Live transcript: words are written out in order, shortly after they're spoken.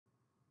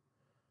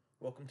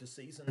Welcome to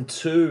season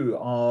 2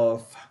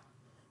 of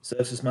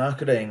Services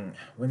Marketing.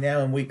 We're now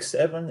in week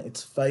 7,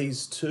 it's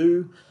phase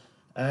 2,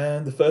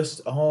 and the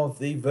first of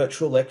the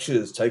virtual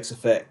lectures takes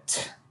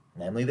effect,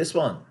 namely this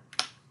one.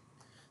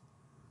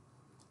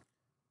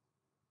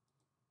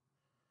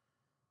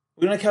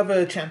 We're going to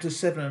cover chapters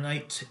 7 and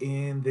 8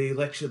 in the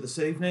lecture this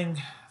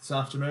evening, this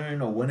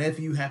afternoon, or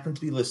whenever you happen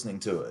to be listening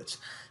to it.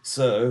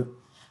 So,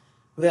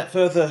 without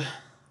further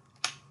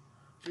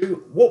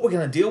ado, what we're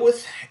going to deal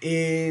with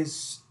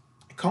is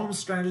common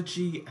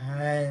strategy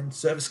and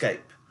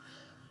servicescape.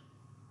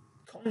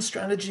 Common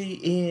strategy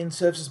in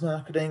services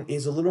marketing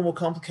is a little more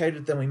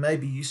complicated than we may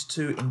be used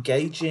to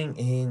engaging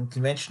in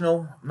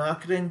conventional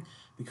marketing,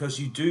 because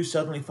you do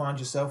suddenly find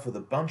yourself with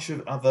a bunch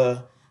of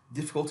other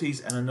difficulties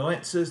and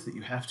annoyances that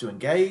you have to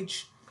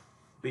engage,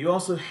 but you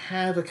also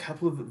have a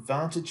couple of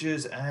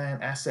advantages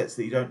and assets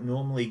that you don't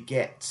normally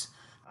get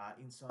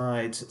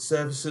inside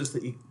services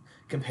that you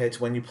compared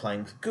to when you're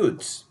playing with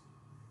goods.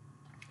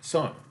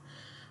 So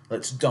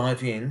let's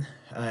dive in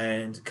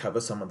and cover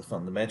some of the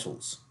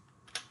fundamentals.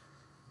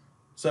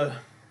 So,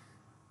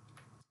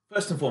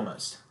 first and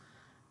foremost,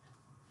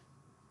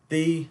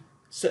 the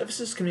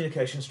services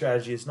communication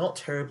strategy is not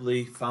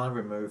terribly far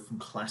removed from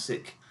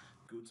classic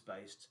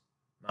goods-based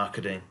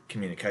marketing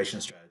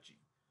communication strategy.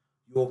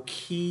 Your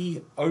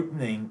key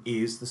opening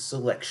is the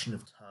selection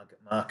of target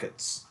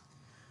markets.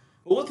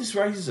 But what this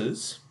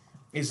raises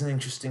is an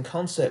interesting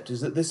concept,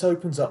 is that this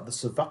opens up the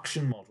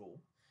seduction model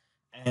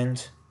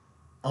and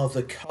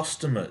other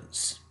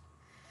customers.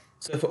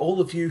 So for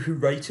all of you who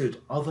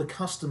rated other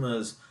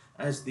customers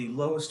as the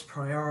lowest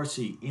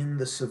priority in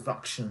the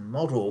seduction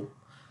model,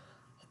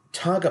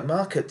 target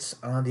markets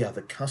are the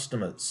other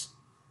customers.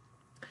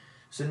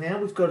 So now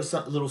we've got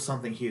a little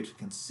something here to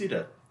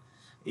consider,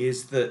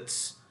 is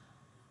that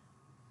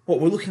what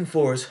we're looking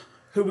for is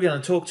who we're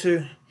going to talk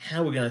to,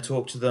 how we're going to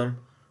talk to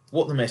them,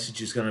 what the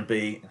message is going to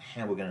be, and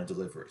how we're going to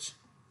deliver it.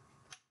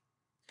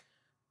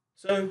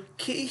 So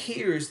key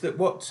here is that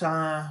what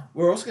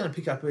we're also going to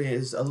pick up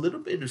is a little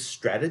bit of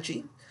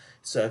strategy.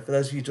 So for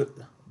those of you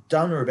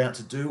done or about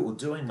to do or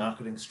doing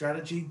marketing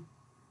strategy,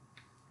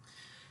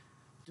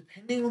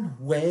 depending on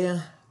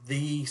where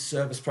the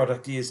service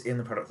product is in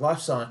the product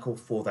lifecycle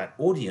for that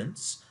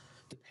audience,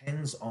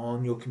 depends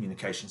on your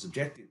communications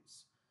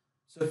objectives.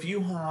 So if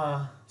you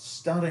are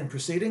starting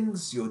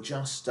proceedings, you're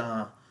just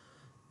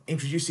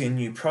introducing a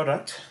new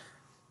product,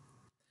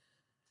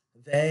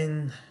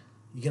 then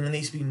you're going to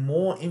need to be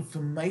more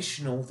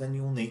informational than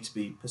you'll need to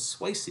be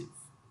persuasive.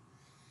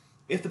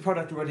 If the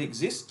product already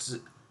exists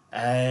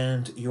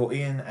and you're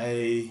in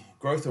a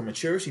growth or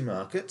maturity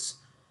market,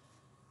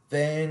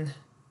 then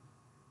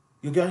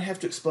you're going to have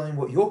to explain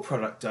what your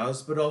product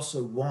does, but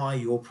also why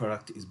your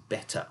product is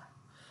better.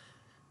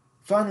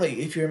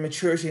 Finally, if you're in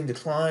maturity and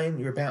decline,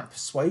 you're about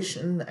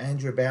persuasion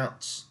and you're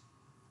about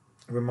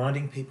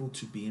reminding people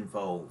to be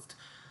involved.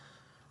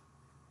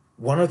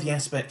 One of the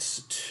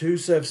aspects to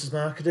services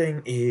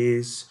marketing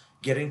is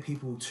getting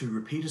people to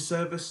repeat a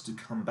service, to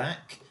come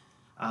back,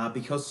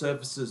 because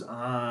services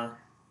are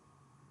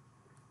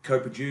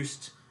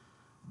co-produced.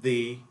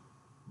 The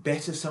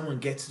better someone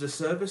gets at a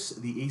service,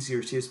 the easier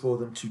it is for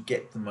them to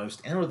get the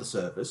most out of the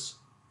service.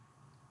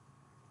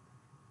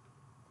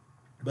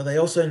 But they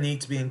also need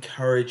to be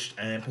encouraged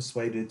and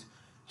persuaded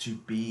to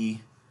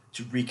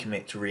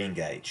recommit, to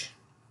re-engage.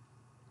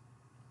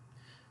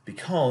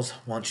 Because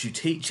once you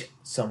teach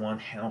someone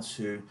how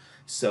to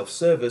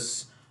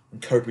self-service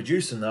and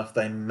co-produce enough,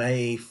 they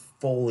may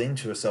fall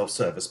into a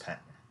self-service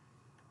pattern.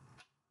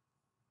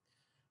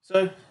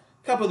 So, a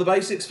couple of the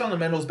basics,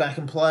 fundamentals back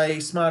in play.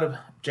 Smart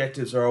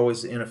objectives are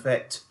always in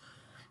effect.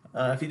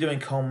 If you're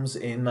doing comms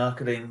in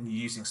marketing,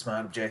 you're using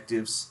smart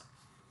objectives.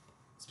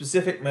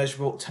 Specific,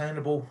 measurable,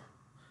 attainable,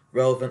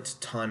 relevant,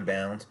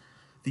 time-bound.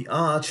 The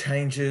R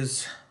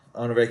changes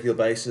on a regular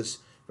basis.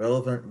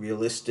 Relevant,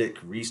 realistic,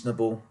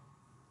 reasonable.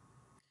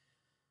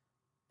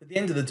 At the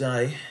end of the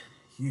day,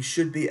 you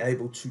should be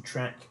able to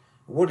track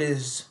what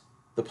is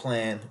the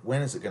plan,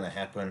 when is it going to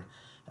happen,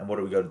 and what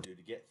do we got to do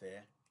to get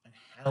there, and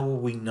how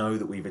will we know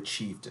that we've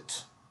achieved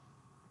it.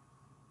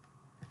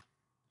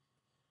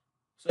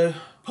 So,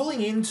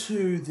 pulling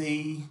into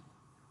the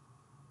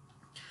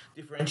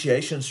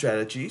differentiation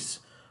strategies,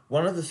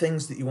 one of the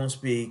things that you want to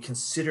be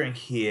considering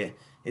here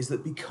is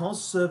that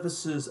because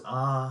services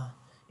are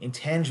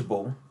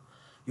intangible,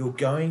 you're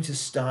going to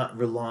start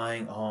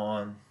relying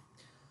on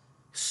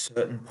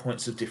certain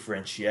points of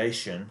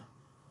differentiation,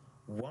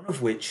 one of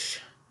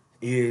which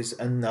is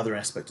another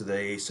aspect of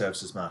the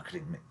services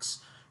marketing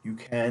mix. You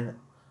can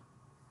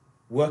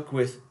work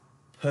with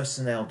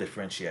personnel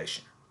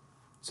differentiation.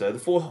 So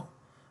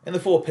in the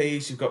four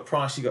P's, you've got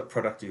price, you've got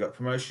product, you've got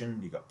promotion,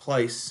 you've got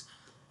place.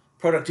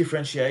 Product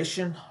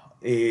differentiation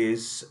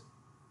is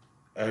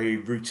a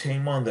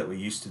routine one that we're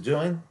used to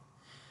doing.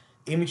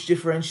 Image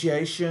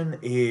differentiation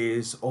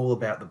is all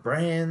about the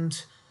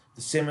brand,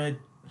 the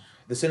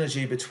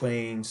synergy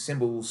between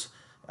symbols,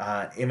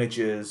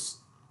 images,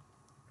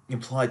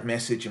 implied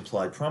message,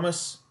 implied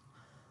promise.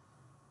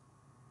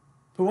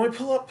 But when we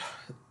pull up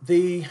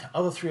the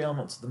other three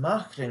elements of the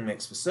marketing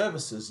mix for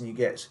services, and you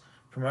get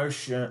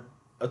promotion,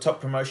 a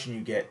top promotion,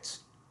 you get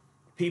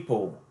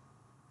people,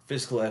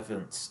 physical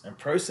evidence, and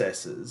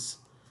processes,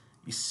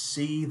 you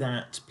see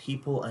that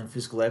people and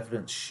physical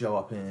evidence show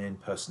up in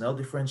personnel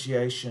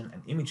differentiation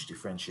and image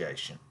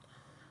differentiation.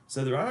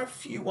 So there are a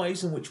few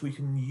ways in which we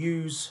can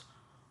use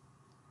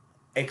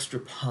extra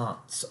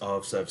parts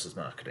of services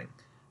marketing,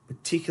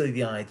 particularly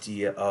the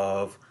idea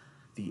of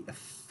the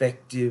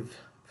effective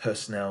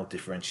personnel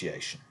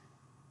differentiation.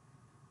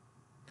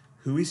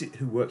 Who is it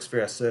who works for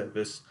our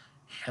service?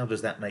 How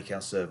does that make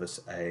our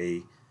service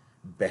a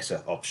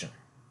better option?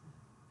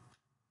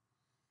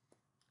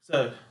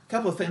 So, a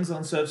couple of things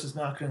on services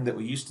marketing that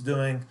we're used to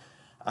doing.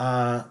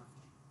 Uh,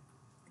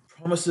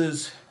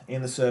 Promises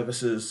in the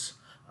services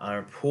are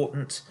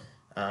important.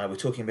 We're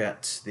talking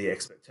about the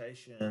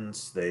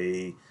expectations,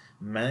 the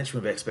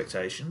management of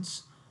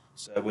expectations.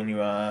 So, when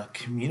you are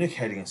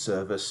communicating a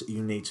service,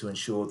 you need to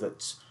ensure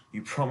that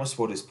you promise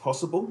what is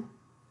possible,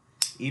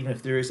 even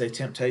if there is a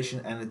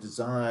temptation and a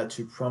desire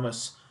to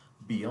promise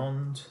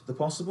beyond the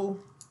possible.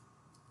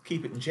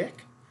 Keep it in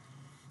check.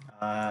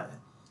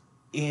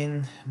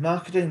 In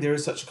marketing, there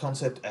is such a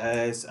concept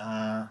as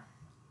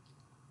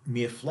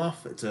mere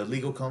fluff. It's a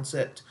legal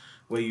concept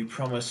where you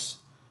promise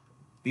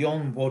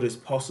beyond what is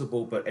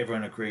possible, but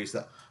everyone agrees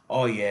that,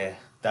 oh yeah,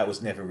 that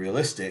was never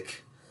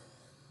realistic.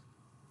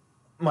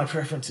 My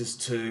preference is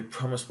to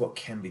promise what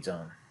can be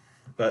done.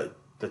 But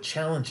the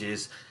challenge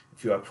is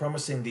if you are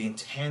promising the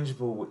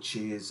intangible, which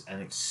is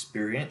an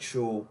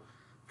experiential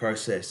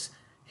process,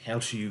 how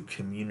do you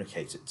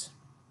communicate it?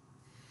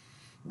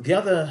 The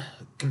other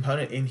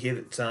component in here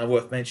that's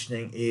worth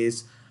mentioning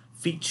is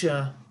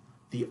feature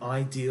the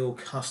ideal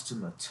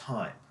customer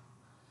type.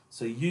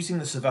 So using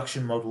the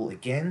seduction model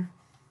again,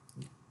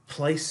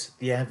 place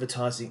the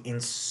advertising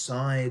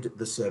inside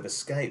the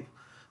servicescape,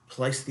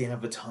 place the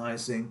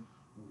advertising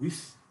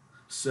with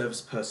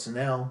service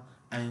personnel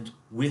and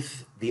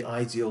with the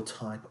ideal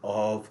type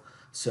of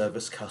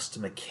service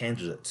customer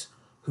candidate.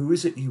 Who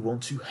is it you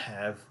want to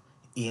have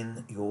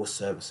in your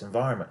service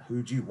environment?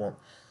 Who do you want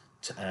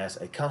to, as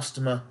a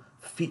customer,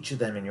 feature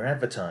them in your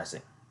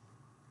advertising?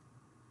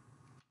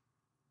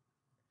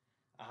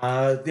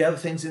 The other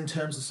things in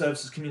terms of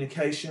services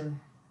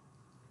communication,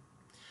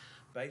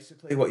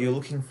 basically what you're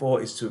looking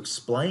for is to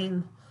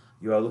explain.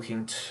 You are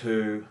looking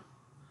to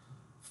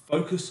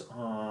focus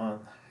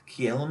on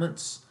key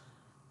elements.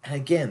 And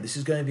again, this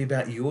is going to be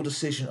about your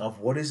decision of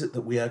what is it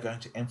that we are going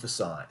to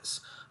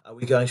emphasize. Are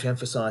we going to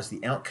emphasize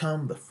the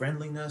outcome, the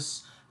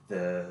friendliness,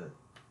 the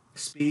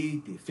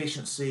speed, the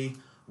efficiency?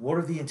 What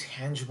are the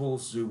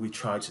intangibles do we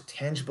try to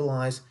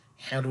tangibilize?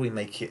 How do we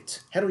make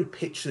it? How do we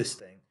pitch this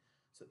thing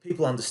so that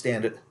people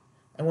understand it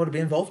and want to be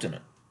involved in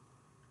it?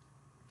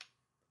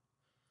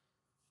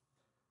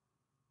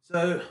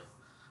 So,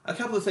 a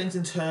couple of things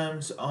in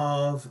terms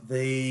of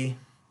the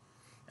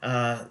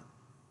uh,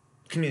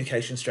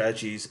 communication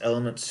strategies,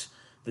 elements,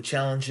 the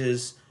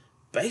challenges.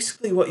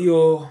 Basically, what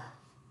you're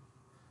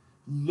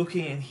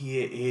looking at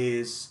here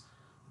is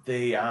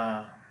the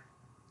a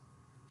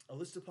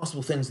list of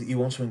possible things that you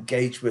want to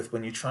engage with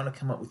when you're trying to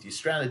come up with your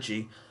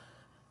strategy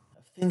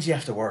of things you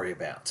have to worry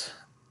about.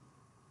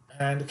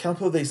 And a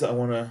couple of these that I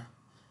want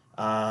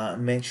to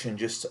mention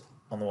just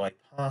on the way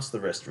past, the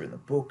rest are in the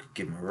book,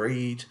 give them a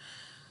read,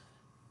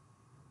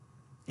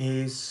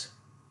 is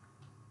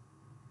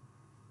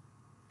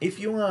if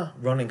you are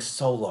running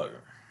solo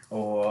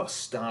or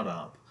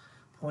startup,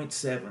 point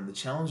 7, the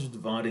challenge of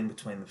dividing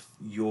between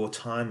your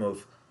time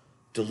of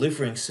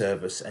delivering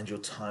service and your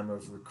time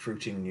of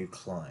recruiting new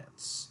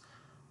clients.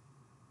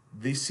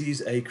 This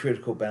is a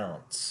critical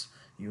balance.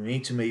 You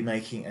need to be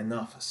making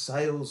enough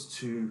sales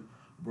to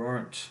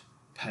warrant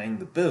paying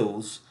the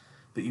bills,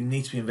 but you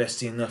need to be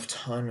investing enough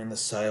time in the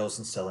sales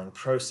and selling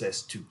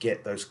process to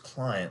get those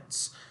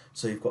clients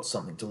so you've got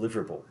something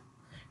deliverable.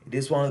 It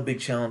is one of the big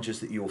challenges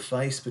that you'll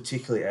face,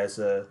 particularly as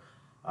a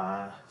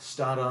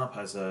startup,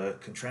 as a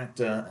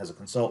contractor, as a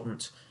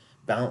consultant,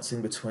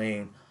 balancing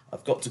between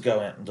I've got to go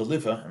out and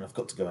deliver and I've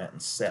got to go out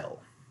and sell.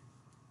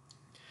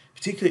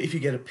 Particularly if you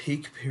get a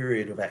peak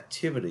period of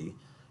activity,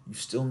 you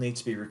still need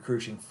to be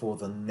recruiting for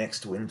the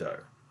next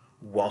window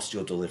whilst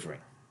you're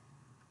delivering.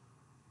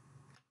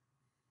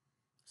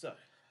 So,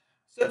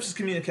 services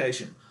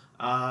communication.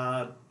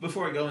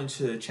 Before I go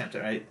into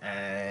chapter 8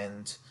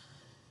 and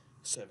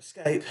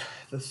Servicescape,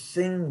 the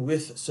thing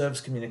with service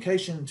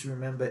communication to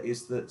remember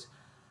is that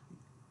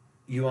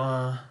you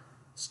are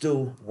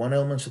still one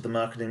element of the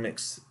marketing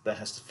mix that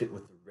has to fit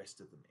with the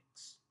rest of the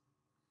mix.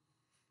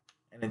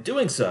 And in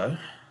doing so,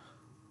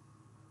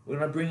 we're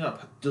going to bring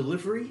up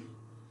delivery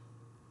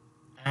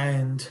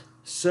and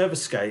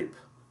Servicescape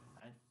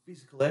and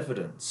physical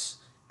evidence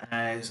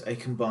as a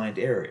combined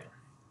area.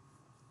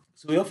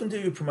 So we often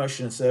do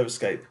promotion and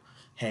Servicescape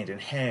hand in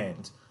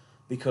hand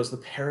because the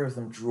pair of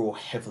them draw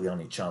heavily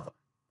on each other.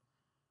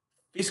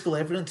 Physical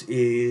evidence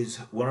is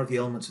one of the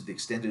elements of the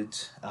extended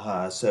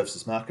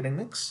services marketing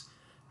mix,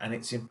 and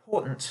it's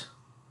important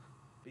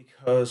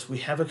because we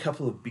have a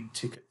couple of big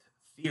ticket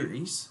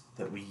theories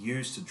that we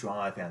use to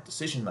drive our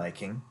decision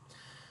making.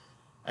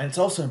 And it's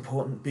also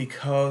important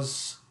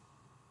because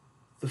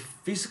the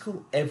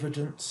physical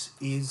evidence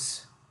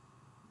is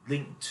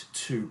linked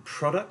to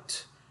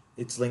product,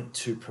 it's linked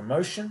to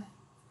promotion,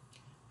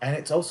 and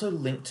it's also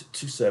linked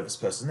to service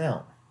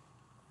personnel.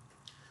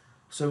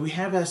 So we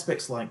have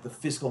aspects like the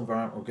physical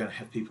environment we're going to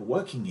have people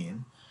working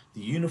in,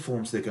 the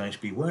uniforms they're going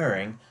to be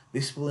wearing.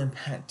 This will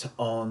impact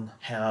on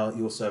how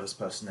your service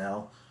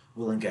personnel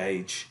will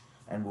engage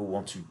and will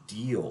want to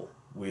deal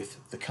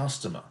with the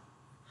customer.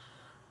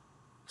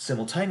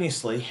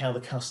 Simultaneously, how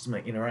the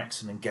customer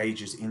interacts and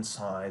engages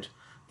inside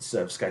the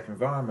servicescape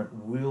environment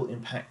will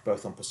impact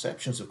both on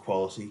perceptions of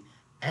quality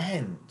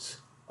and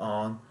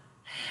on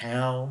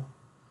how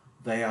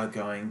they are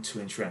going to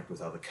interact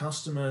with other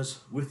customers,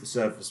 with the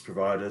service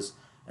providers,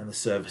 and the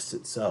service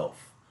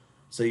itself.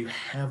 So you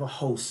have a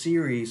whole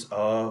series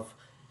of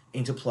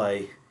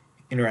interplay,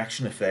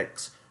 interaction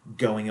effects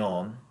going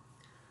on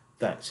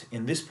that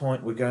in this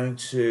point we're going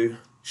to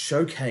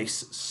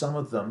showcase some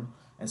of them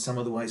and some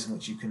of the ways in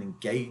which you can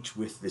engage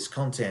with this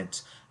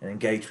content and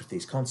engage with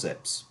these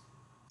concepts.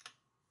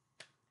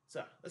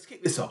 So let's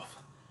kick this off.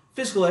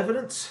 Physical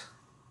evidence,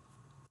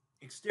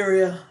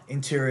 exterior,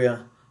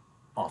 interior,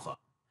 offer.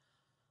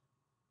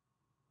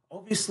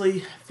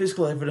 Obviously,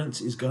 physical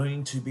evidence is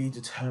going to be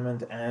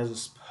determined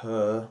as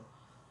per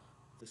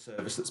the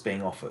service that's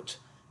being offered.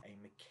 A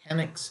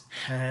mechanics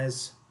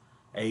has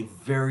a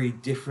very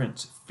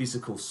different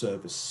physical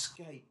service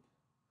scape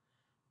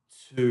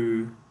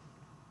to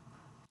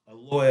a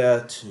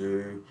lawyer,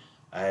 to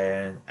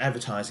an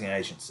advertising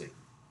agency.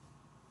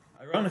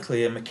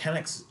 Ironically, a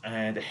mechanics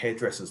and a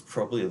hairdresser is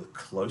probably the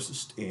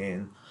closest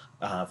in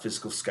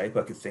physical scape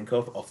I could think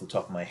of off the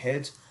top of my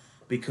head,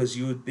 because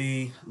you would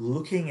be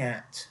looking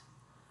at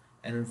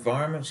an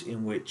environment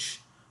in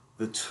which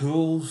the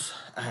tools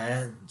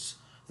and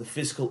the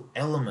physical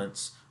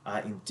elements are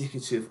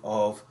indicative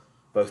of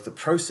both the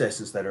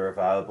processes that are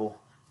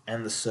available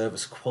and the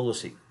service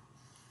quality.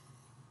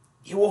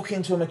 You walk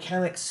into a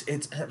mechanics,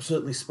 it's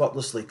absolutely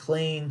spotlessly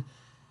clean.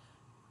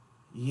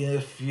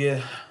 If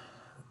you're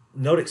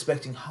not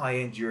expecting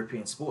high-end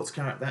European sports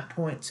car at that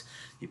point,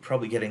 you're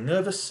probably getting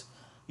nervous.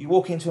 You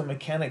walk into a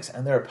mechanics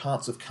and there are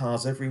parts of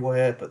cars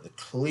everywhere, but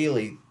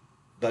clearly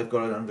they've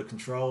got it under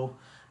control.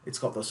 It's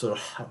got the sort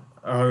of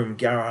home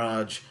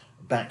garage,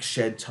 back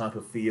shed type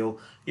of feel.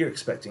 You're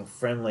expecting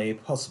friendly,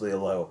 possibly a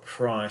lower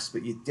price,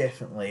 but you're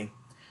definitely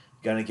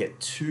going to get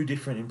two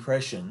different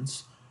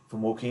impressions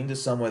from walking into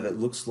somewhere that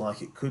looks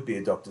like it could be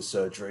a doctor's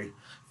surgery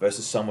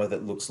versus somewhere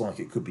that looks like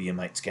it could be your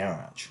mate's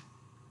garage.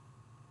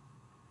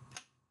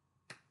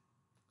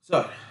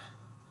 So,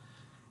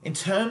 in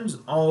terms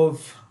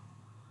of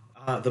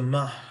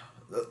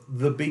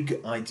the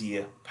big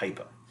idea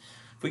paper,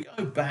 if we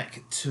go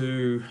back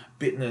to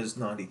Bittner's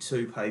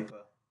 92 paper,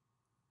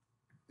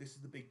 this is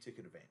the big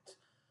ticket event.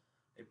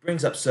 It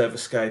brings up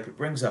servicescape, it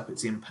brings up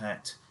its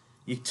impact.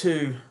 Your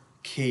two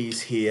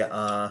keys here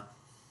are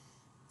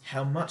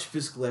how much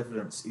physical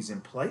evidence is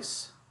in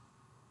place,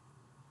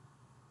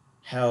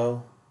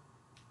 how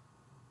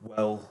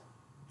well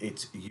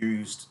it's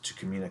used to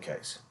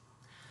communicate.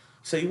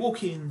 So you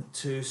walk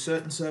into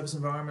certain service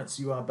environments,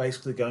 you are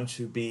basically going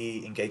to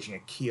be engaging a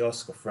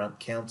kiosk, a front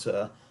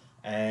counter,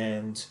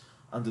 and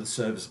under the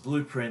service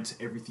blueprint,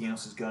 everything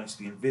else is going to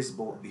be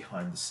invisible and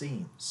behind the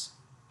scenes.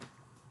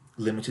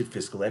 Limited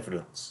physical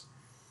evidence.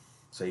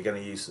 So you're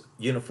going to use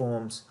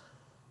uniforms,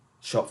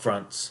 shop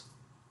fronts,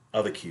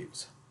 other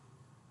cues.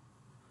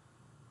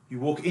 You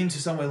walk into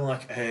somewhere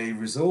like a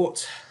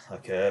resort,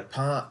 like a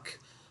park,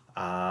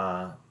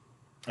 a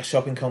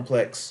shopping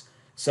complex,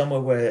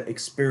 somewhere where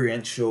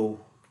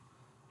experiential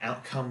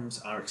outcomes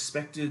are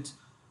expected,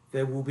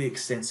 there will be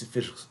extensive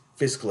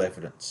physical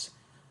evidence.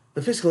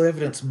 The physical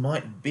evidence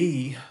might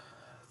be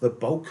the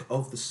bulk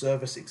of the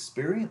service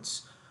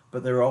experience,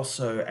 but there are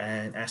also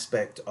an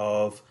aspect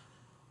of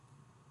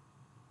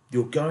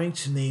you're going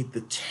to need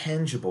the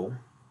tangible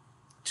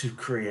to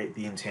create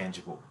the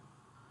intangible.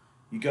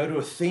 You go to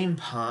a theme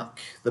park,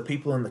 the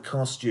people in the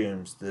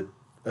costumes, the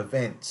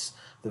events,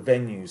 the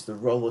venues, the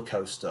roller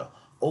coaster,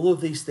 all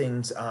of these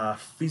things are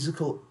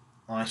physical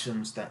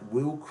items that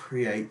will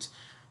create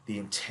the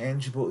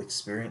intangible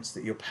experience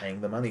that you're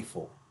paying the money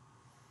for.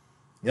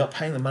 You're not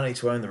paying the money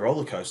to own the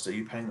roller coaster,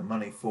 you're paying the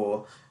money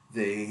for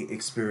the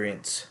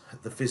experience,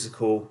 the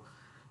physical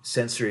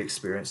sensory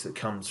experience that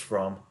comes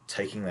from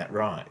taking that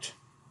ride.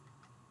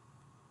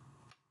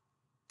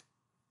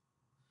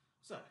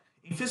 So,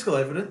 in physical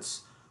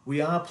evidence, we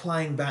are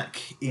playing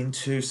back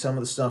into some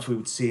of the stuff we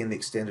would see in the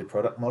extended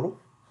product model.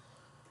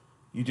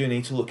 You do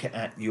need to look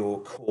at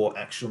your core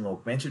actual and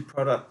augmented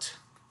product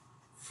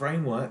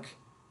framework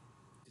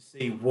to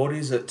see what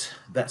is it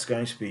that's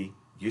going to be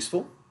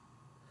useful.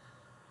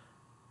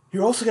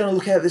 You're also going to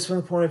look at this from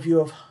the point of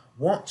view of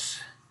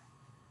what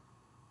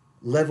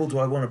level do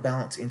I want to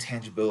balance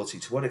intangibility?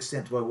 To what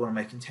extent do I want to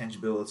make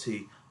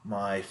intangibility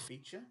my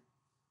feature?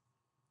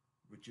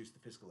 Reduce the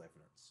physical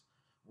evidence.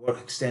 What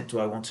extent do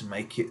I want to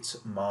make it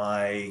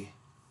my...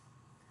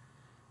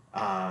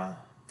 I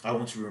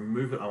want to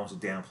remove it, I want to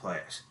downplay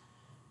it.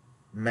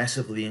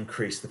 massively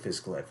increase the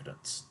physical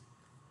evidence.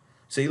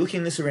 So you're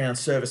looking at this around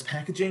service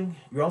packaging.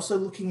 You're also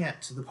looking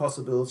at the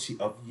possibility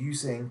of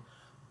using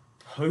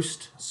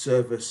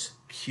post-service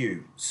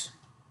queues,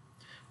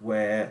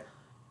 where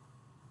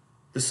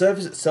the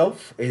service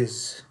itself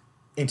is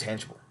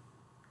intangible,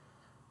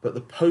 but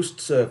the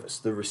post-service,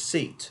 the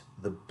receipt,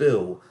 the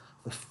bill,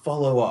 the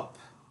follow-up,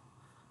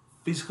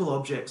 physical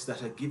objects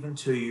that are given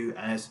to you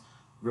as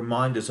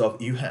reminders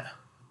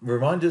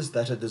reminders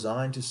that are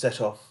designed to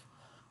set off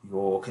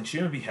your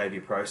consumer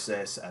behavior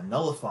process and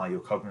nullify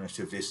your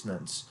cognitive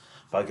dissonance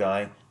by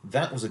going,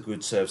 that was a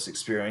good service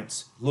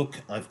experience, look,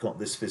 I've got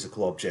this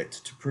physical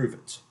object to prove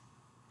it.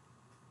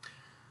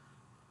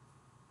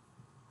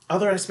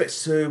 Other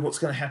aspects to what's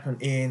going to happen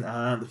in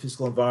the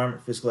physical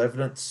environment, physical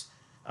evidence,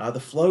 the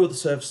flow of the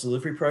service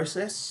delivery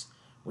process.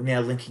 We're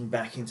now linking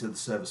back into the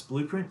service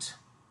blueprint.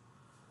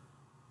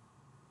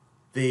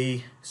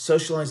 The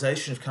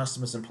socialization of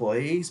customers and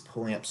employees,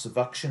 pulling up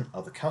seduction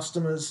of the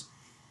customers,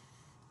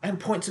 and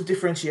points of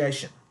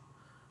differentiation.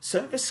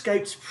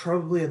 Servicescapes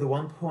probably are the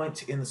one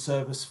point in the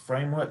service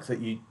framework that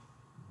you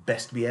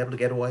best be able to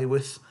get away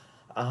with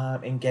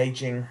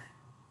engaging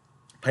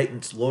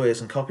patents, lawyers,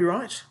 and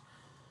copyright.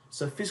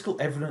 So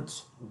physical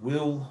evidence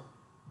will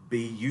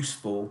be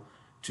useful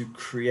to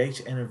create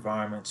an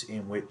environment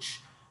in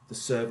which the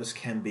service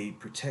can be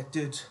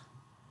protected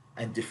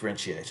and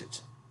differentiated.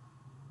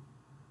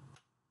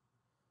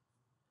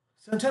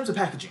 So in terms of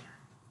packaging,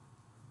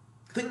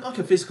 think like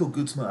a physical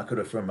goods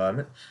marketer for a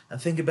moment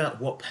and think about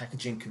what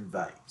packaging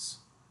conveys.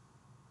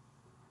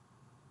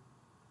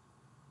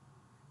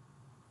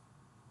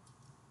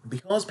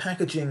 Because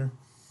packaging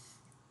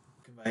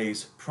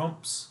conveys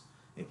prompts,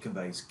 it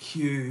conveys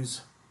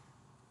cues,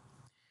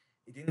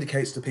 it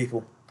indicates to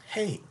people,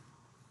 hey,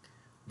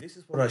 this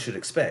is what I should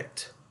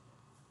expect.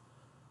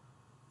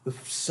 The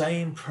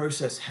same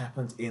process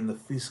happens in the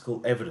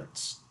physical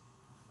evidence.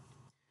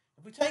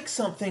 If we take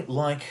something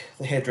like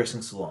the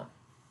hairdressing salon,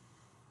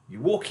 you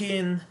walk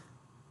in,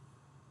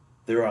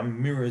 there are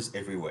mirrors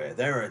everywhere,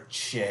 there are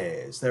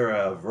chairs, there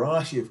are a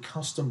variety of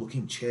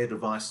custom-looking chair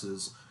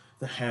devices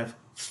that have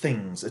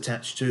things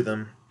attached to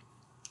them,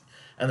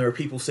 and there are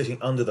people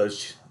sitting on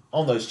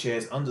those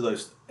chairs, under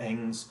those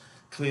things,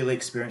 clearly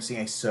experiencing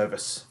a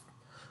service.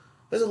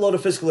 There's a lot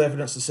of physical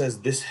evidence that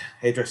says this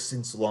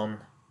hairdressing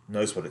salon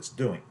knows what it's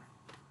doing.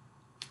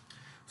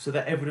 So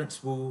that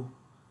evidence will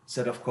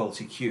set off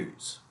quality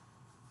cues.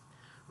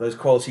 Those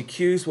quality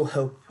cues will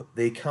help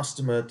the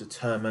customer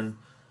determine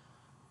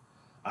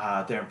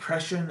their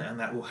impression, and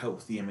that will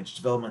help the image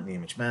development and the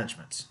image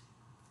management.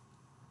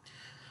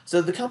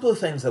 So the couple of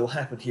things that will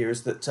happen here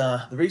is that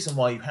the reason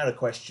why you had a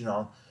question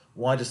on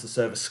why does the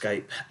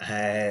servicescape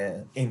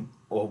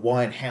or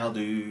why and how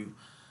do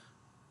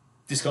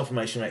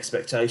disconfirmation of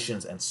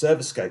expectations and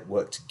servicescape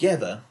work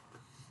together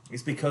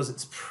is because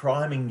it's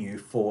priming you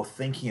for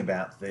thinking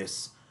about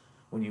this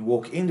when you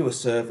walk into a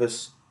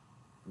service.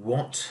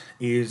 What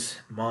is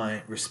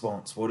my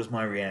response? What is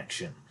my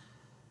reaction?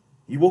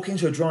 You walk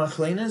into a dry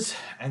cleaner's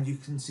and you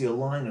can see a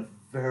line of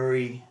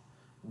very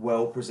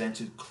well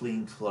presented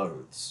clean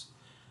clothes,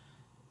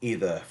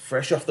 either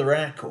fresh off the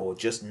rack or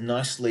just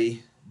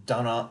nicely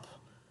done up.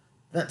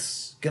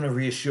 That's going to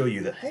reassure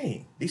you that,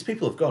 hey, these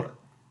people have got it.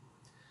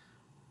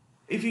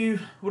 If you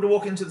were to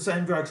walk into the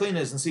same dry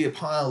cleaners and see a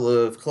pile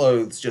of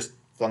clothes just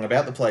flung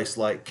about the place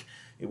like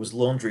it was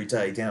laundry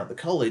day down at the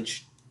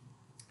college,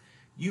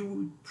 you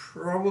would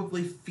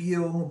probably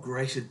feel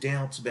greater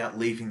doubts about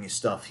leaving your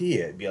stuff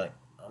here. You'd be like,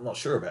 I'm not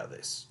sure about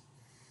this.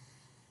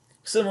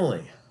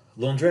 Similarly,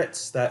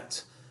 laundrettes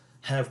that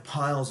have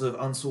piles of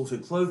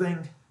unsorted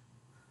clothing,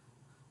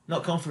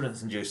 not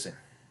confidence-inducing.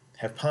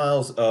 Have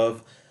piles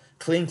of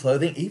clean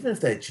clothing, even if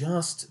they're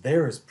just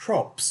there as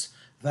props,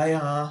 they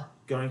are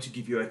going to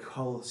give you a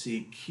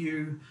quality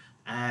cue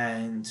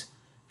and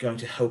going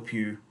to help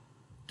you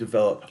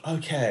develop,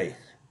 okay,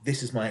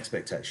 this is my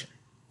expectation.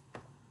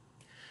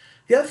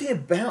 The other thing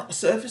about the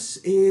service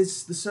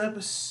is the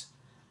service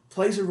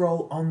plays a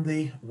role on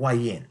the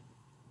way in.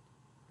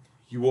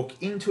 You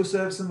walk into a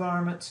service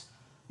environment,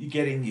 you're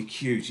getting your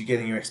cues, you're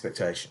getting your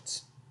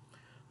expectations.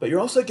 But you're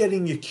also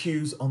getting your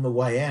cues on the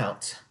way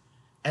out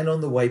and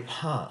on the way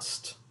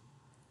past.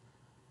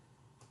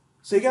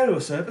 So you go to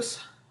a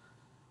service,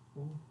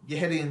 you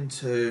head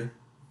into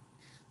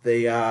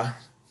the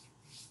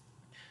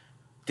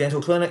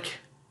dental clinic,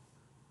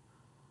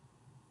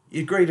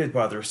 you're greeted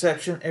by the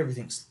reception,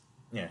 everything's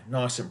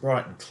nice and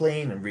bright and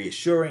clean and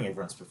reassuring,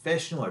 everyone's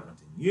professional,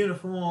 everyone's in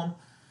uniform.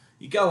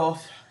 You go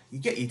off, you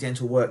get your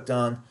dental work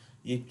done,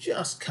 you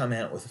just come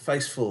out with a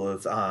face full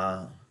of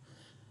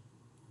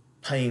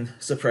pain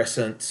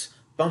suppressant,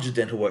 bunch of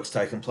dental work's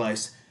taken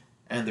place,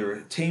 and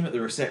the team at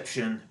the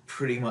reception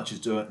pretty much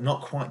is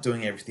not quite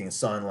doing everything in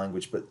sign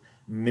language, but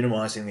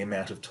minimizing the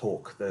amount of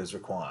talk that is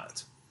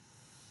required.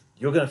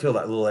 You're going to feel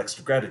that little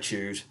extra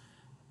gratitude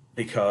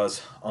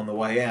because on the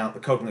way out, the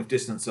cognitive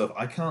dissonance of,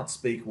 I can't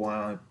speak,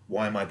 why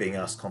am I being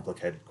asked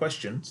complicated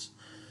questions?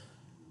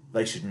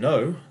 They should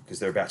know, because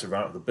they're about to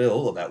run up the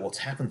bill about what's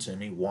happened to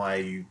me,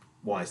 why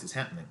is this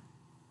happening?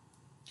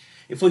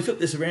 If we flip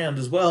this around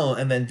as well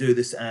and then do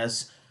this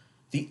as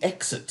the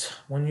exit,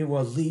 when you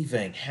are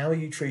leaving, how are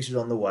you treated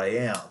on the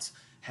way out?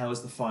 How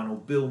is the final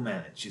bill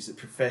managed? Is it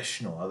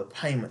professional? Are the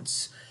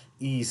payments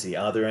easy?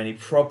 Are there any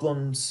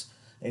problems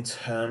in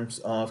terms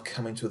of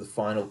coming to the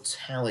final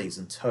tallies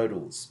and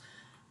totals?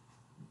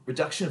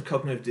 Reduction of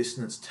cognitive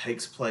dissonance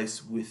takes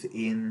place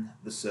within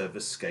the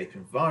service-scape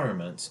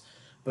environment,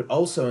 but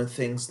also in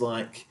things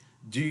like,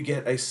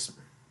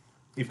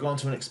 you've gone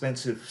to an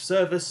expensive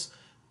service,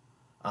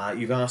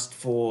 you've asked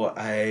for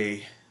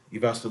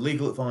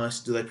legal advice.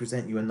 Do they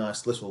present you a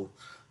nice little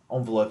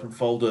envelope and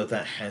folder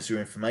that has your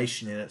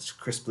information in it,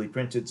 crisply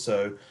printed,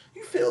 so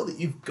you feel that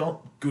you've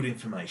got good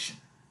information?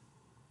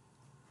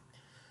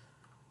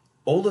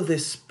 All of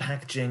this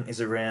packaging is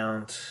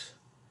around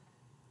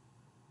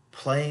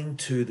playing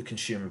to the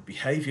consumer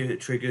behavior it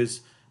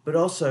triggers, but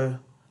also,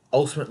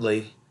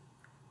 ultimately,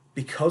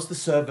 because the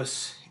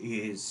service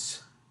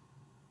is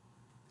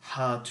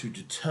hard to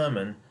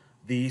determine,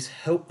 these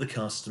help the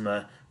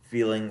customer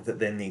feeling that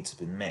their needs have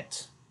been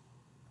met.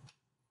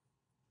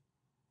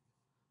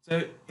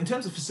 So in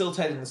terms of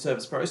facilitating the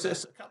service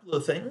process, a couple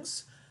of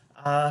things.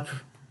 There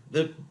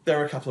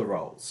are a couple of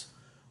roles.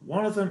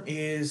 One of them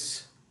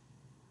is,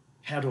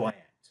 how do I act?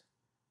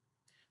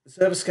 The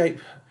Servicescape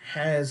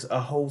has a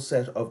whole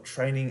set of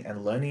training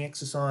and learning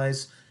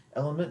exercise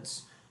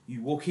elements.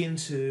 You walk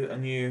into a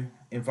new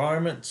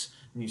environment,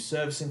 new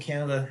service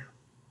encounter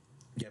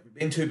you haven't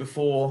been to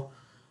before.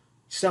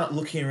 You start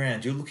looking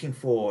around. You're looking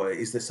for,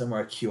 is there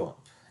somewhere I queue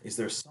up? Is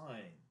there a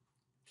sign?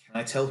 Can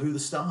I tell who the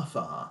staff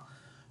are?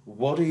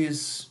 What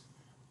is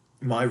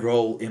my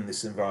role in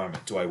this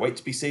environment? Do I wait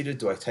to be seated?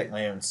 Do I take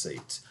my own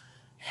seat?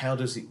 How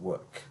does it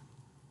work?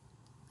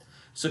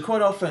 So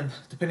quite often,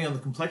 depending on the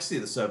complexity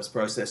of the service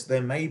process,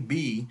 there may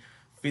be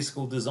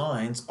physical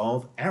designs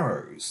of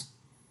arrows.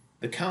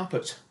 The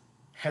carpet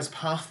has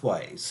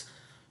pathways.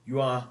 You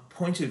are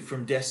pointed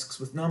from desks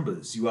with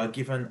numbers. You are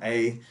given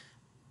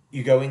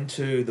you go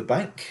into the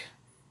bank,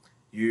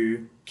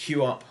 you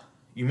queue up,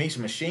 you meet a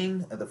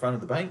machine at the front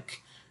of the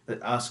bank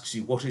that asks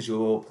you, what is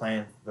your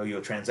plan for your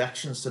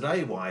transactions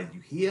today? Why are you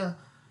here?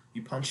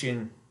 You punch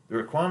in the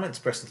requirements,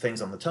 press the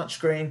things on the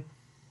touchscreen.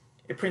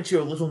 It prints you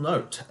a little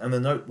note, and the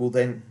note will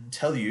then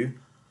tell you,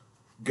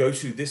 go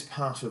to this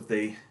part of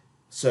the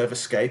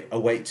Servicescape,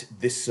 await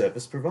this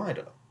service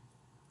provider.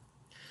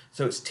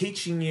 So it's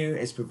teaching you,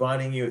 it's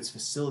providing you, it's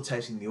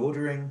facilitating the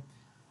ordering.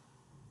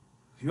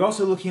 You're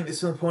also looking at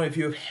this from the point of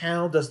view of,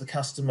 how does the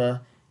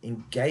customer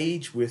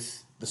engage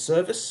with the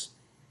service?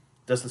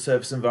 Does the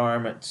service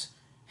environment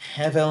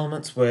have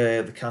elements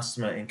where the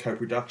customer in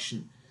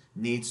co-production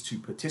needs to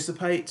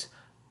participate?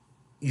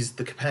 Is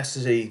the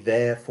capacity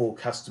there for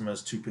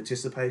customers to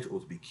participate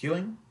or to be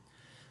queuing?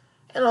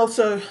 And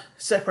also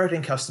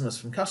separating customers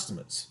from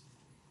customers.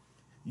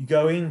 You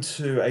go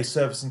into a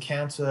service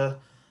encounter,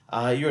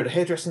 you're at a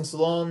hairdressing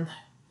salon,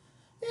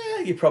 yeah,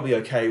 you're probably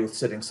okay with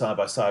sitting side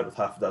by side with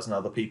half a dozen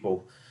other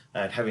people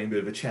and having a bit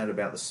of a chat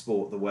about the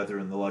sport, the weather,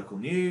 and the local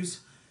news.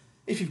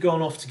 If you've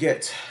gone off to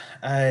get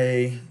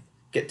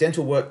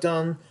dental work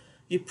done,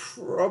 you're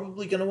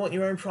probably going to want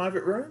your own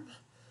private room.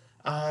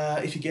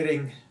 If you're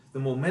getting the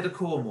more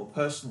medical or more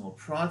personal or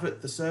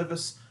private the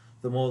service,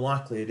 the more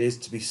likely it is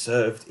to be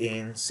served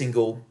in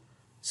single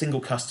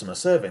customer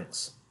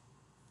servings.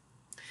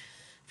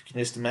 If you can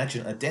just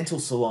imagine a dental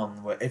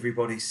salon where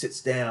everybody sits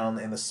down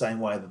in the same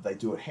way that they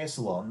do at hair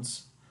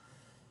salons,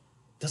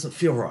 it doesn't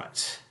feel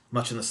right.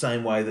 Much in the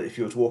same way that if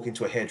you were to walk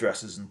into a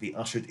hairdresser's and be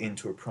ushered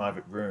into a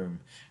private room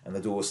and the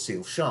doors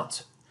seal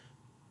shut,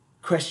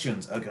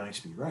 questions are going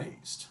to be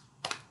raised.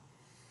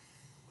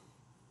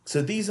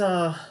 So these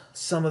are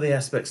some of the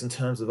aspects in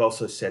terms of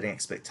also setting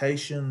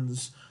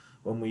expectations.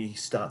 When we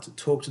start to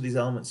talk to these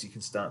elements, you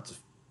can start to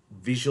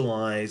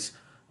visualize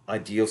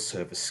ideal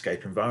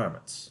Servicescape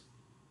environments.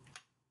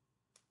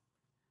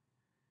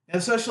 Now,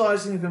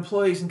 socializing with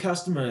employees and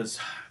customers.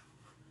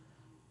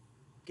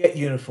 Get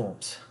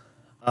uniforms.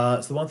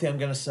 So the one thing I'm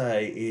going to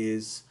say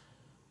is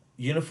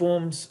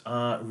uniforms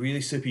are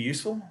really super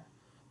useful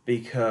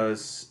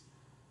because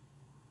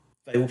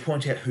they will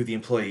point out who the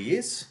employee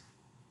is.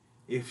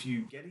 If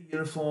you get a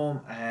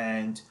uniform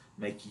and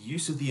make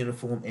use of the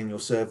uniform in your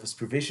service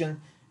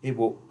provision, it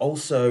will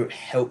also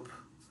help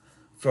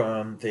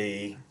from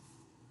the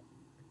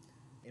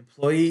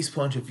employee's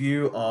point of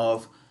view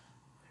of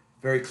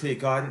very clear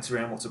guidance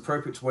around what's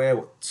appropriate to wear,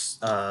 what's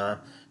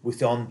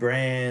with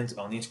on-brand,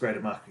 on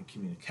integrated marketing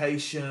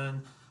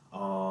communication,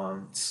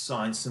 on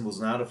signs, symbols,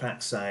 and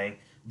artifacts saying,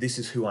 this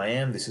is who I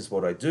am, this is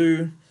what I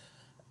do.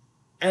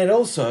 And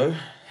also,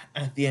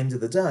 at the end of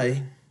the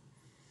day,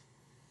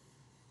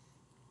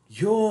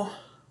 you're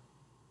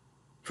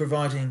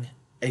providing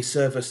a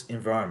service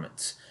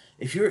environment.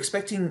 If you're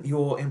expecting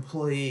your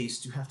employees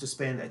to have to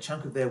spend a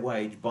chunk of their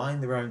wage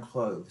buying their own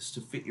clothes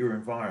to fit your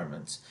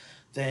environment,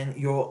 then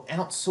you're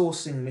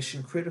outsourcing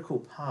mission-critical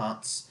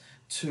parts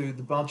to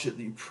the budget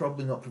that you're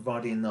probably not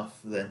providing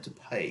enough for them to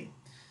pay.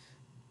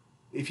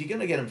 If you're going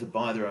to get them to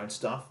buy their own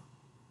stuff,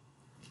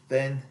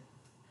 then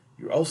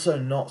you're also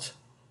not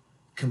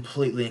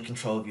completely in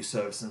control of your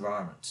service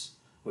environment.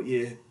 what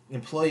your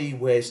employee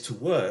wears to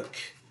work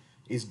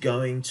is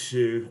going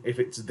to, if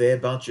it's their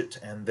budget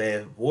and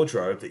their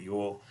wardrobe that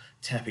you're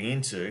tapping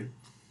into,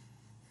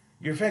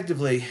 you're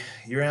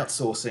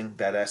outsourcing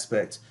that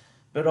aspect,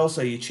 but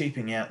also you're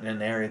cheaping out in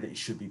an area that you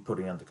should be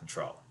putting under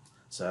control.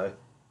 So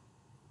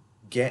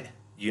get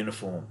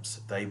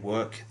uniforms. They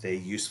work, they're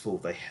useful,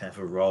 they have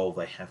a role,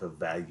 they have a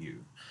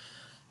value.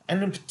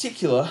 And in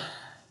particular,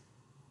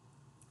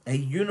 a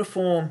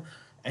uniform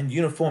and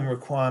uniform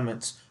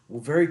requirements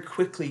will very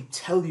quickly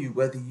tell you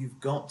whether you've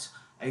got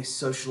a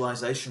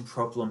socialization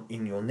problem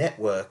in your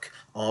network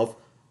of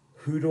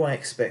who do I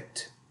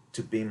expect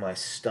to be my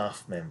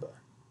staff member.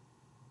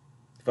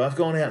 If I've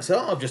gone out and said,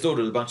 I've just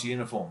ordered a bunch of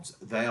uniforms,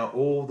 they are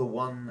all the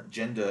one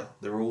gender,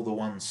 they're all the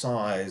one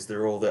size,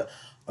 they're all the,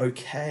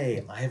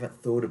 okay, I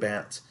haven't thought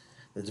about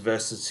the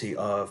diversity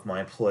of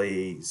my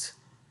employees.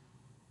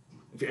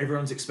 If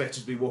everyone's expected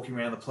to be walking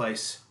around the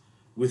place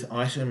with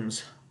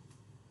items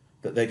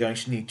that they're going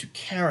to need to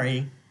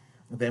carry,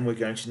 then we're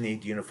going to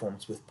need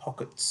uniforms with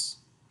pockets.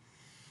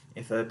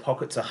 If the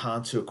pockets are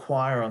hard to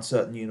acquire on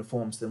certain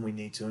uniforms, then we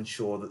need to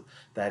ensure that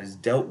that is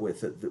dealt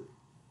with, that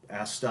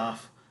our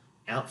staff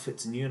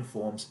outfits and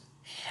uniforms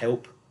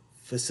help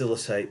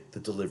facilitate the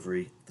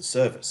delivery of the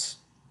service.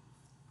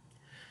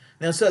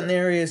 Now, in certain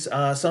areas,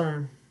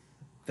 some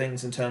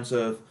things in terms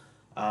of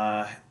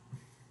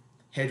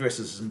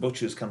hairdressers and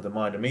butchers come to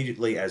mind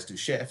immediately, as do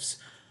chefs.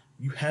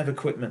 You have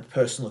equipment,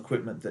 personal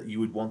equipment that you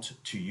would want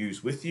to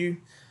use with you.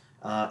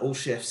 All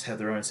chefs have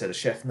their own set of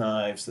chef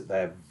knives that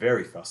they're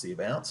very fussy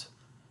about,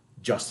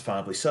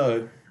 justifiably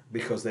so,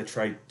 because they're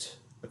trade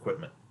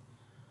equipment.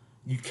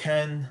 You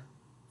can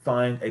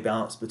find a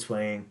balance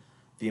between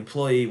the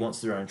employee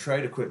wants their own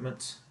trade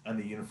equipment and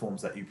the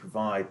uniforms that you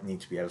provide need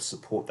to be able to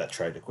support that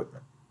trade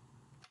equipment.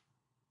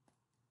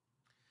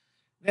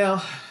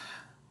 Now,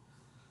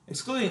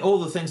 excluding all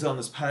the things on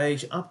this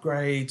page,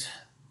 upgrade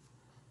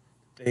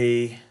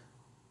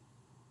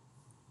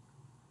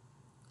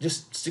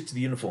just stick to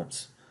the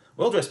uniforms.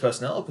 Well-dressed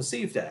personnel are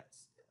perceived as.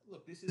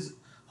 Look, this is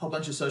a whole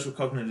bunch of social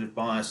cognitive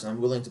bias, and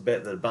I'm willing to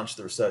bet that a bunch of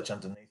the research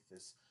underneath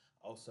this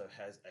also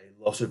has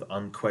a lot of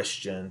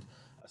unquestioned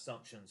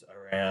assumptions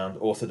around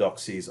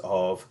orthodoxies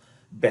of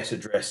better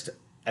dressed,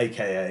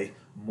 aka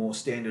more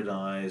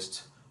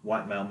standardized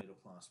white male middle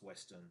class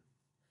Western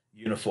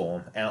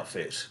uniform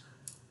outfit.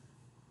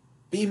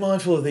 Be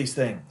mindful of these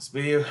things.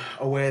 Be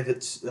aware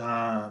that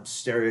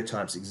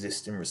stereotypes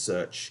exist in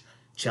research.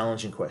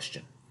 Challenge and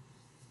question.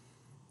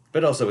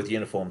 But also with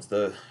uniforms,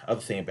 the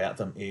other thing about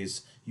them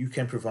is you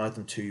can provide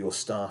them to your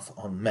staff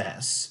en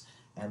masse,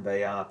 and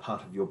they are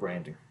part of your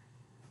branding.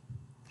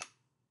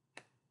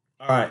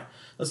 All right,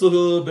 let's look a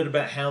little bit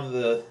about how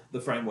the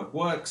framework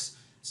works.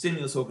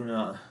 Stimulus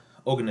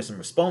organism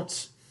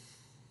response.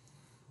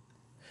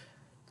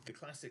 The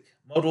classic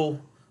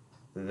model,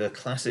 it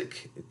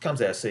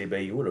comes out of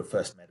CB, you would have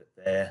first met it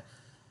there.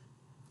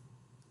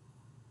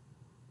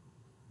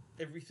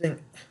 Everything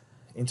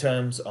in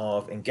terms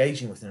of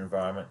engaging with an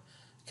environment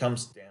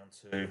comes down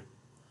to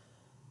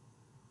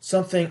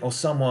something or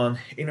someone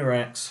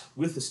interacts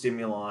with the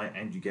stimuli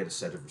and you get a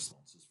set of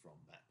responses from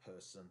that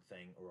person,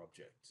 thing, or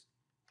object.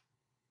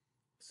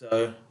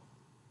 So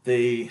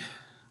it's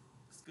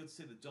good to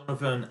see the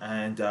Donovan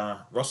and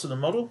Rossiter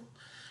model,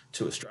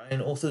 two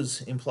Australian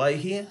authors in play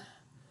here.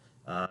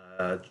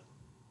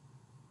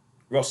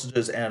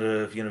 Rossiter's out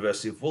of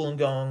University of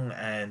Wollongong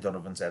and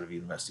Donovan's out of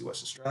University of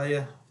West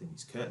Australia. I think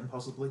he's Curtin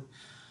possibly.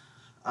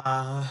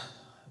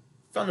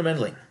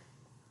 Fundamentally,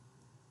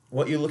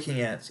 what you're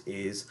looking at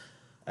is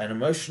an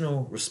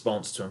emotional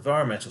response to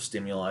environmental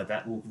stimuli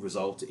that will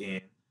result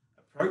in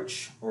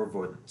approach or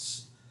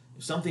avoidance.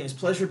 If something is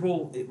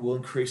pleasurable, it will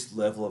increase the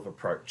level of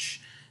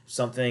approach. If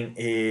something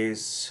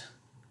is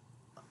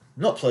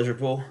not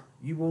pleasurable,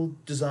 you will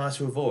desire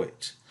to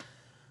avoid.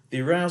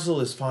 The arousal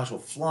is fight or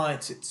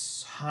flight,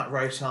 it's heart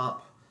rate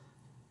up.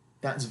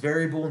 That's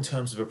variable in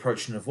terms of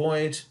approach and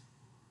avoid,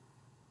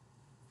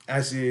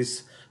 as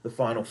is the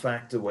final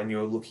factor when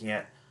you're looking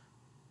at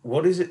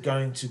what is it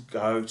going to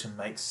go to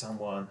make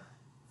someone,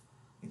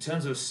 in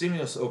terms of a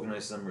stimulus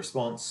organism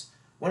response,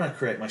 when I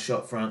create my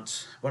shop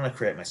front, when I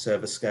create my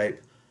servicescape,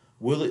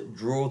 will it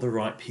draw the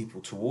right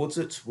people towards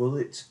it? Will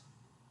it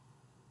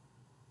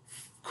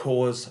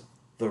cause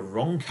the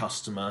wrong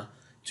customer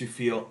to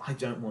feel, I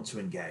don't want to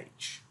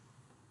engage?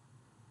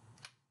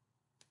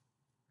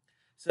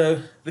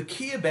 So the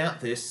key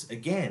about this,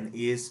 again,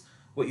 is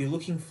what you're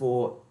looking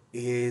for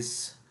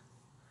is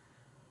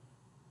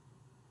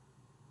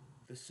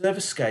the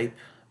servicescape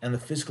and the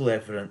physical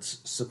evidence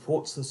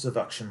supports the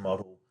seduction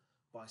model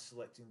by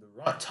selecting the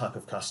right type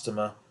of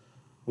customer,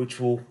 which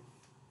will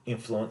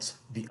influence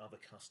the other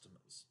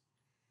customers.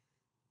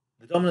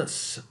 The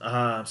dominance,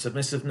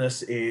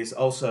 submissiveness is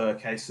also a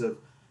case of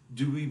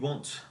do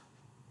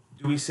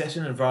we set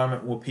an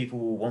environment where people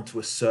will want to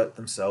assert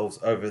themselves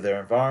over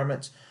their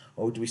environment,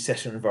 or do we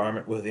set an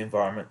environment where the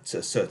environment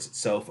asserts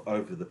itself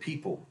over the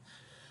people?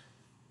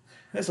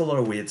 There's a lot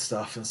of weird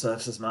stuff in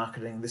services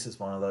marketing. This is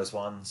one of those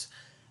ones.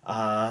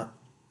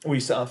 We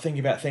start thinking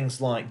about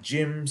things like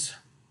gyms.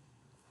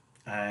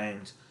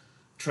 and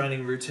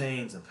training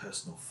routines and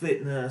personal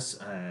fitness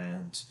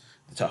and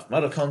the Tough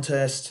Mudder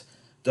contest,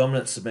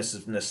 dominant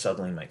submissiveness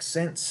suddenly makes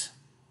sense.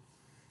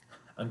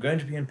 I'm going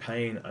to be in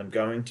pain. I'm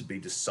going to be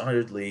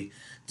decidedly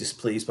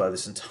displeased by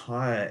this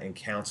entire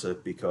encounter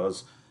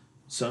because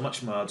so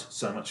much mud,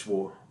 so much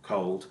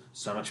cold,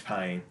 so much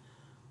pain.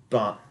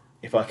 But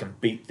if I can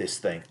beat this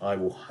thing, I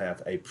will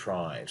have a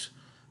pride.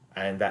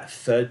 And that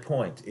third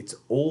point, it's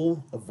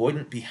all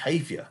avoidant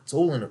behavior. It's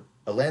all in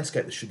a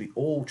landscape that should be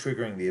all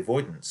triggering the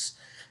avoidance.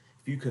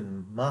 If you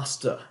can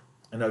master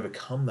and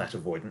overcome that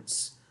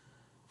avoidance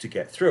to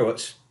get through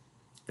it,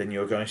 then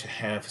you're going to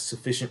have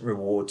sufficient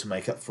reward to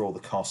make up for all the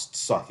costs,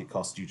 psychic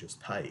costs you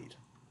just paid.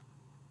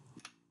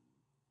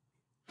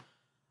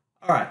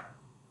 All right,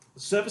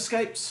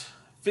 servicescapes,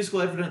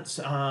 physical evidence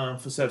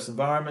for service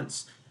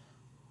environments,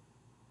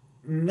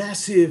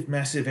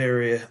 massive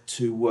area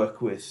to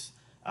work with,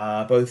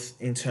 both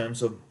in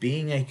terms of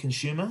being a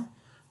consumer,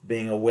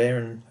 being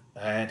aware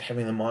and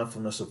having the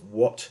mindfulness of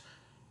what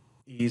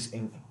is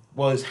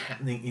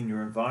happening in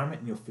your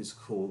environment, in your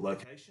physical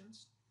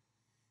locations,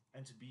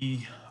 and to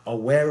be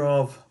aware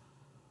of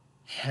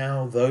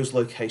how those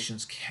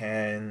locations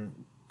can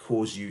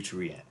cause you to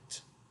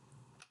react.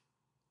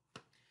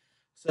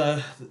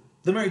 So,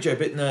 the Mary Jo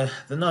Bittner,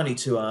 the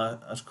 92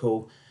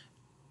 article,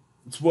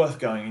 it's worth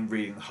going and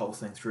reading the whole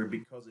thing through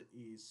because it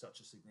is such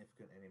a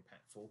significant and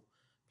impactful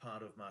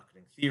part of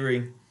marketing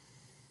theory.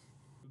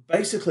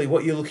 Basically,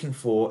 what you're looking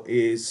for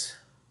is,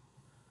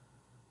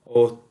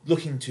 or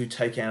looking to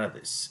take out of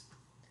this,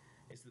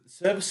 is that the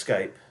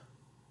servicescape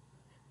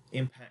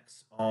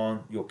impacts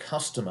on your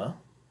customer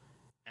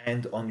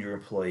and on your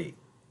employee.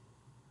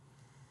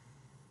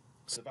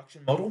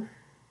 Seduction model,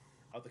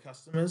 other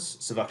customers.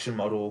 Seduction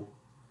model,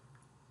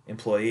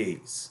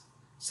 employees.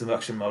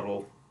 Seduction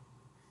model,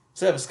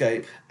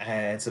 servicescape,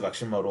 and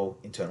seduction model,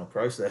 internal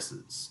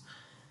processes.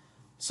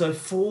 So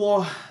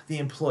for the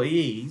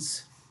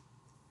employees,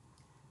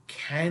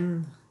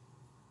 can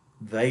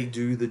they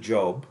do the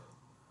job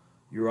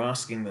you're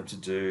asking them to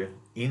do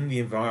in the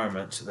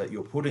environment that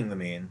you're putting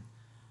them in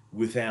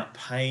without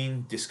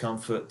pain,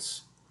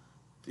 discomfort?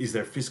 Is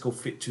there a physical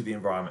fit to the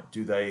environment?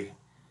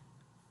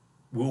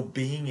 Will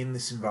being in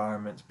this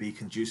environment be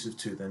conducive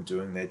to them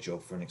doing their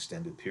job for an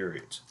extended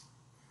period?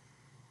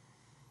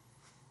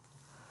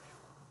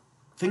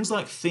 Things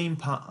like theme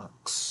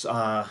parks.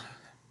 Now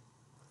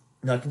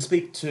I can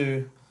speak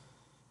to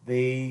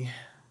the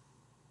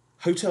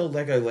Hotel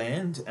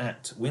Legoland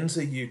at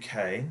Windsor,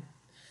 UK.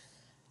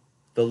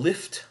 The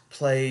lift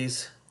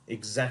plays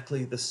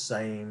exactly the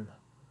same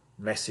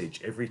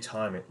message every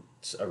time it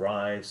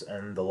arrives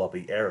in the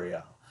lobby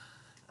area.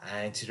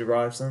 And it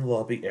arrives in the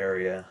lobby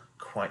area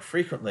quite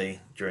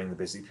frequently during the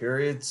busy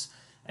periods,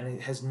 and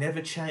it has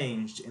never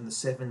changed in the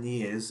 7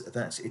 years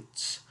that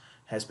it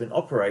has been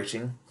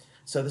operating.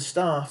 So the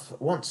staff,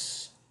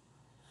 once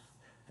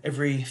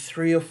every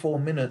 3 or 4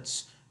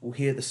 minutes, will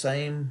hear the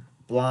same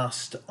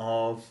blast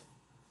of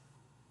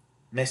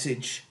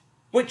message,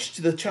 which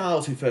to the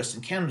child who first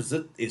encounters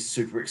it is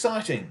super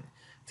exciting.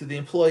 To the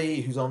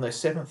employee who's on their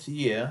 7th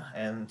year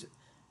and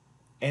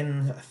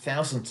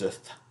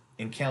n-thousandth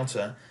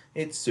encounter,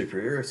 it's super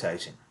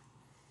irritating.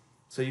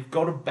 So you've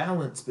got a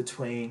balance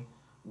between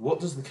what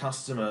does the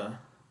customer's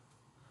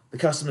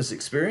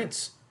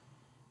experience,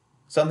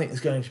 something that's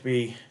going to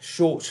be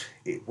short,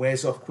 it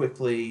wears off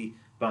quickly,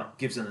 but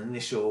gives an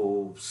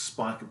initial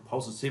spike of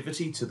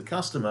positivity to the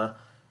customer,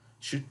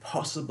 should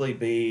possibly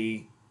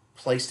be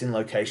placed in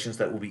locations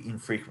that will be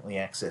infrequently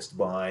accessed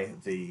by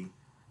the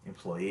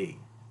employee.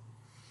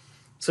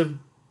 So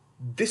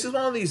this is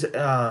one of these,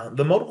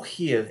 the model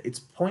here, its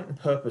point and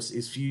purpose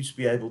is for you to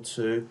be able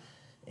to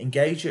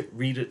engage it,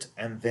 read it,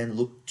 and then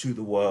look to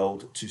the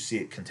world to see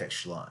it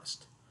contextualized.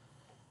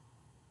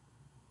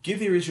 Give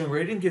the original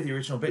reading, give the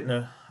original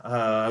Bittner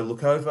a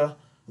look over,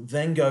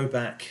 then go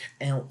back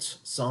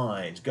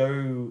outside,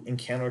 go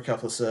encounter a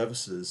couple of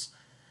services.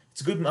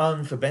 It's a good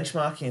one for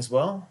benchmarking as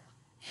well.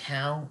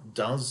 How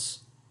does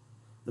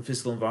the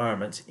physical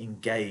environment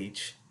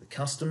engage the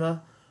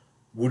customer?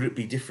 Would it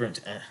be different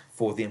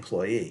for the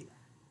employee?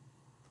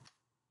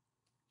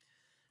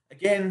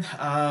 Again,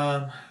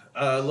 a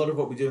lot of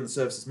what we do in the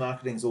services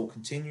marketing is all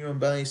continuum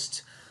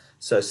based.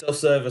 So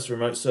self-service,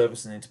 remote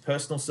service, and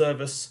interpersonal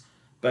service.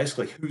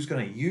 Basically, who's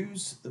going to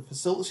use the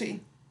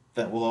facility?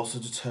 That will also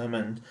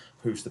determine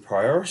who's the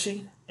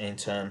priority in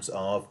terms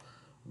of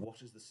what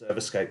is the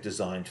servicescape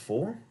designed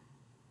for.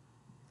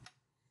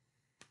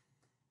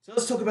 So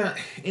let's talk about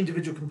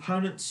individual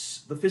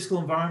components, the physical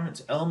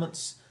environment,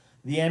 elements,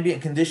 the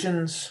ambient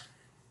conditions.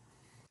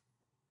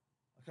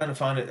 I kind of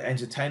find it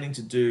entertaining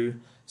to do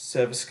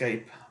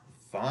servicescape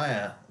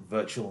via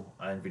virtual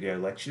and video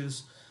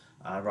lectures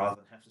rather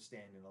than have to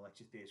stand in a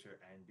lecture theatre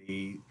and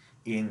be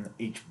in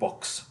each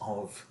box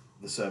of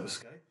the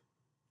servicescape.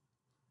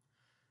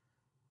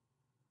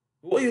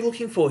 What you're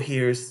looking for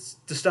here is,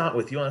 to start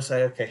with, you want to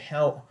say, okay,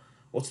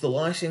 what's the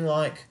lighting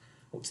like?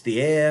 What's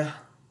the air?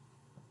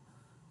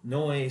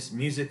 Noise,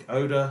 music,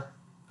 odor.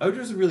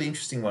 Odor is a really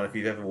interesting one if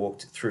you've ever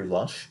walked through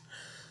Lush.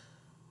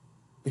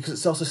 because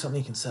it's also something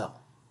you can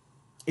sell.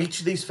 Each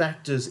of these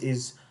factors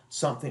is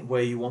something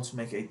where you want to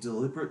make a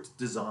deliberate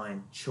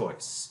design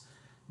choice.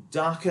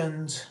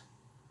 Darkened,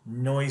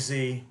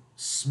 noisy,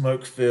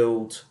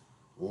 smoke-filled,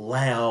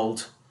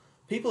 loud.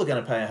 People are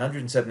going to pay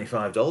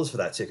 $175 for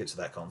that ticket to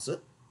that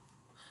concert.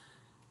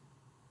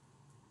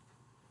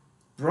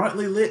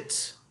 Brightly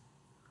lit,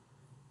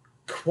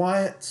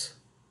 quiet,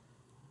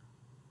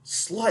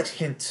 slight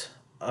hint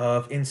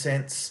of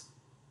incense.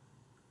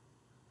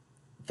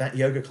 That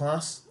yoga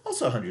class,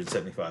 also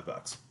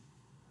 $175.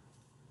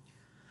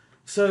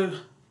 So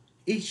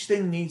each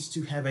thing needs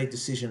to have a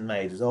decision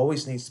made. It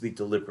always needs to be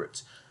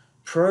deliberate.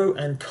 Pro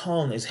and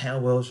con is how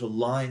well it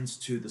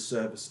aligns to the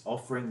service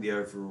offering, the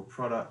overall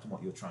product, and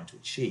what you're trying to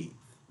achieve.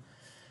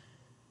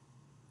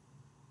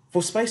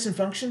 For space and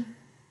function,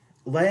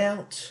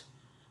 layout,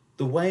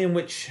 the way in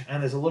which,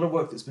 and there's a lot of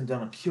work that's been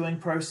done on queuing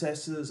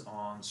processes,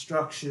 on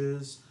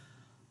structures.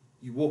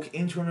 You walk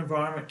into an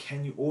environment,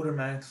 can you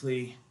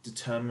automatically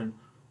determine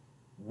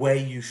where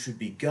you should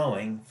be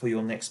going for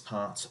your next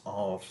part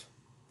of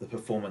the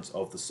performance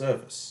of the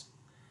service?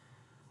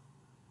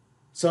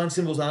 Signs,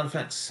 symbols,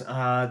 artifacts,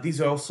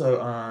 these are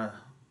also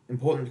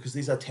important because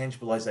these are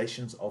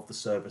tangibilizations of the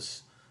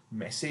service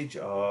message,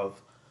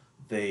 of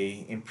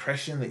the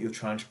impression that you're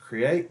trying to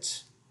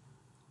create.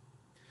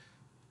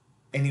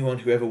 Anyone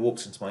who ever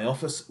walks into my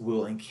office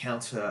will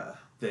encounter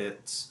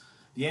that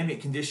the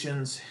ambient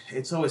conditions,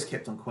 it's always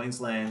kept on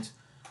Queensland,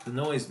 the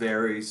noise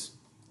varies,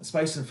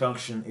 space and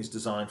function is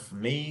designed for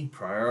me,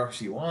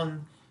 priority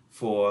 1,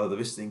 for the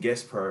visiting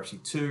guest, priority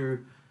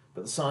 2,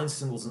 but the signs,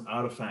 symbols, and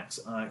artifacts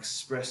are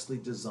expressly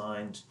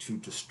designed to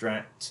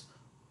distract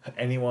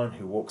anyone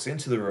who walks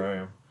into the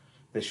room.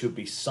 There should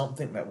be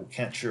something that will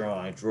catch your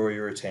eye, draw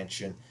your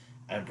attention,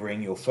 and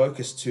bring your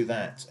focus to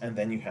that, and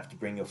then you have to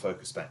bring your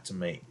focus back to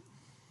me.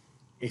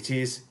 It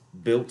is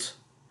built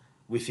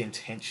with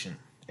intention.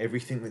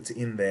 Everything that's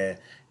in there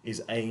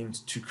is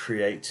aimed to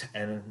create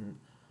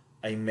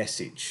a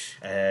message,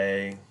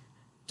 a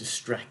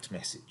distract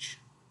message.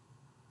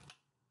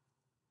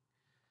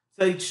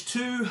 Stage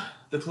 2,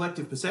 the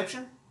collective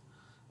perception.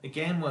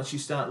 Again, once you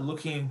start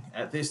looking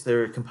at this,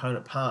 there are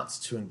component parts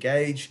to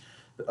engage,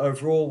 but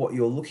overall what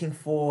you're looking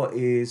for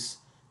is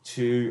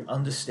to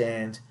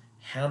understand,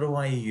 how do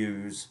I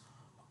use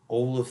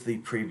all of the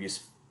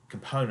previous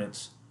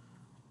components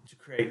to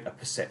create a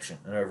perception,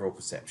 an overall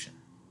perception?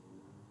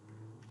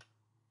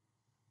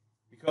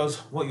 Because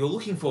what you're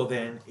looking for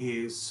then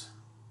is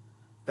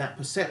that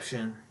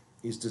perception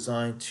is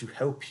designed to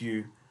help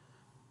you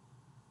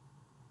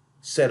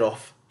set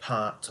off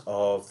part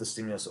of the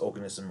stimulus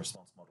organism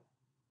response model.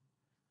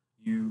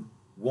 You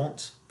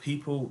want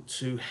people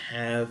to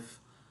have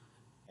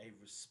a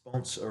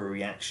response or a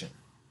reaction.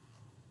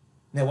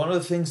 Now, one of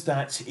the things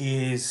that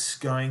is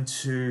going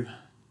to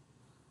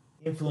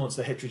influence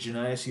the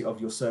heterogeneity of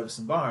your service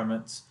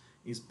environments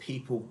is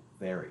people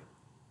vary.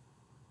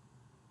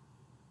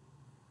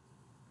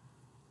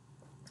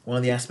 One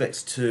of the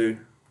aspects to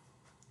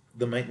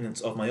the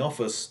maintenance of my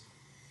office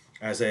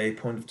as a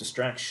point of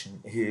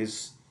distraction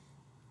is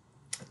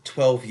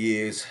 12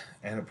 years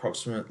and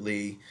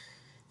approximately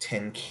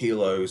 10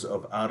 kilos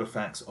of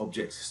artifacts,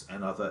 objects,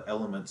 and other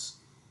elements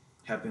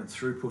have been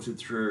throughputed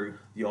through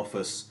the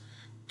office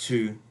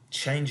to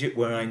change it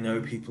where I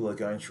know people are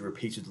going to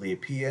repeatedly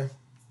appear.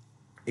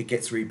 It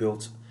gets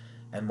rebuilt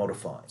and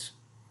modified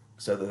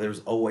so that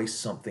there's always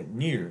something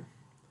new,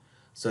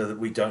 so that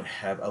we don't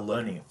have a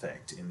learning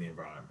effect in the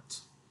environment.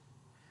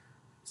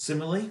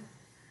 Similarly,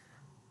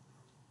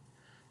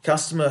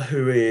 customer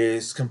who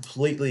is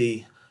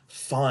completely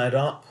fired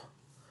up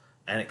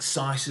and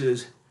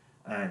excited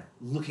and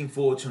looking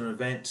forward to an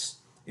event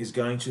is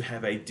going to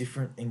have a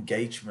different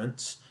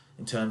engagement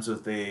in terms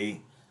of the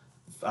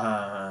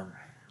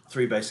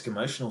 3 basic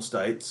emotional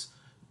states,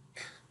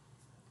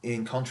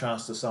 in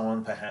contrast to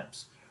someone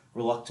perhaps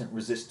reluctant,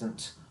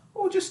 resistant,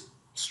 or just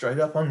straight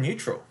up on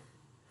neutral.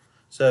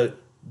 So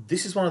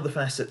this is one of the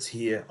facets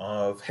here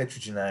of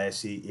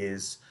heterogeneity,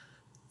 is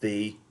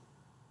the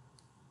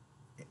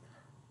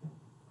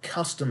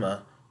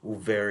customer will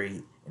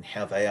vary in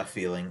how they are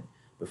feeling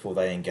before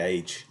they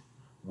engage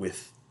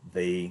with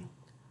the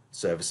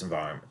service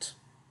environment.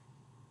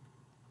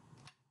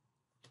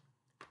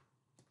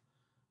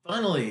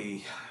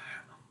 Finally,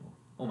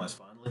 almost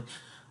finally,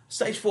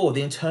 stage 4,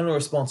 the internal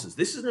responses.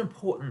 This is an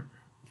important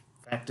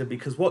factor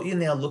because what you're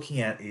now looking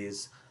at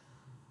is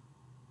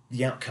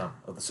the outcome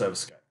of the service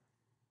scope.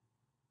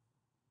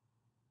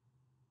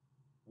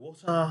 What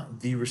are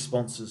the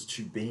responses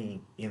to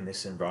being in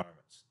this environment?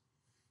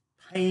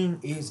 Pain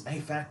is a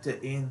factor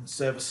in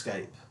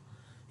servicescape.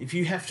 If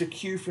you have to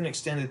queue for an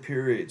extended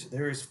period,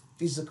 there is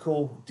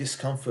physical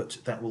discomfort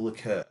that will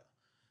occur.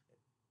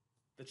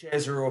 The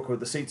chairs are awkward,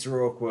 the seats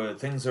are awkward,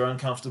 things are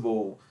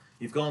uncomfortable.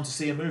 You've gone to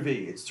see a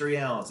movie, it's 3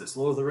 hours, it's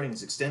Lord of the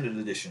Rings Extended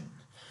Edition.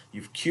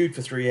 You've queued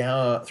for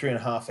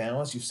 3.5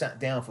 hours, you've sat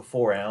down for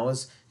 4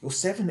 hours, you're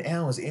 7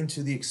 hours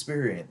into the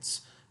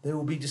experience. There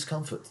will be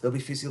discomfort, there'll be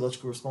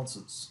physiological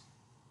responses.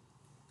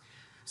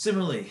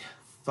 Similarly,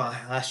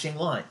 flashing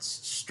lights,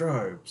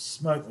 strobes,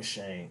 smoke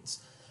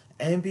machines,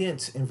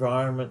 ambient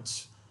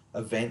environment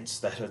events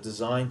that are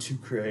designed to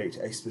create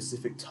a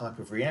specific type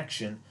of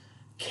reaction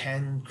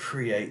can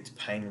create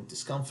pain and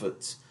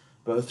discomfort,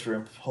 both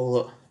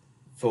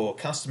for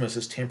customers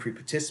as temporary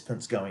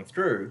participants going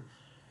through,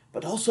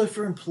 but also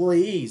for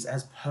employees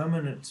as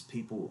permanent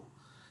people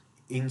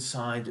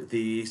inside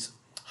these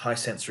high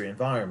sensory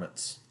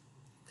environments.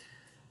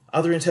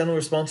 Other internal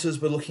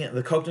responses, we're looking at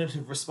the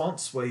cognitive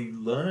response, where you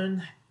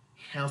learn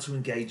how to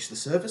engage the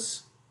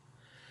service,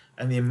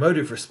 and the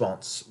emotive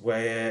response,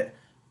 where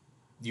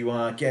you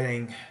are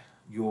getting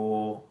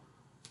your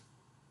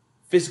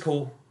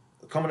physical,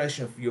 a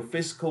combination of your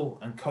physical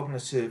and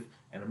cognitive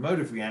and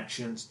emotive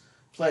reactions,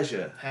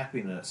 pleasure,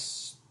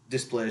 happiness,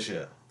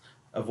 displeasure,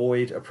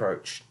 avoid,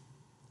 approach.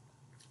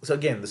 So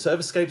again, the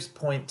servicescape's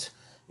point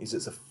is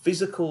it's a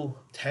physical,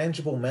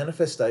 tangible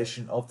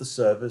manifestation of the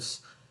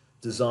service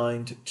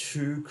designed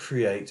to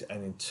create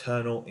an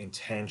internal,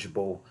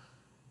 intangible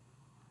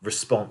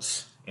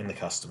response in the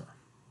customer,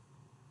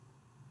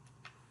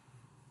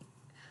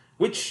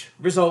 which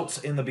results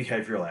in the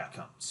behavioral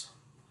outcomes.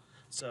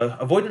 So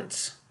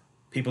avoidance,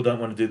 people don't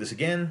want to do this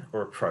again,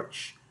 or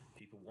approach.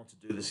 People want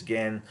to do this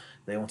again,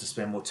 they want to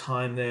spend more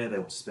time there, they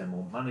want to spend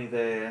more money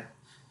there.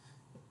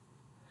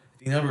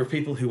 The number of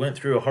people who went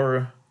through a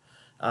horror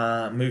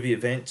movie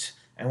event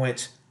and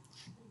went,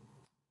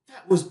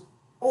 that was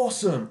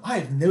awesome, I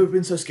have never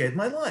been so scared in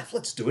my life,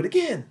 let's do it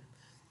again.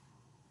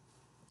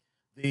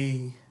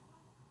 The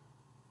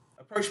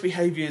approach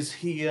behaviors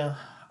here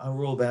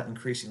are all about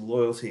increasing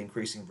loyalty,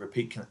 increasing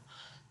repeat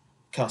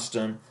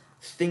custom.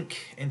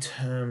 Think in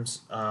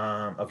terms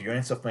of your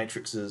Ansoff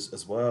matrices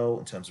as well,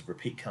 in terms of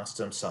repeat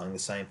custom, selling the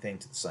same thing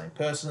to the same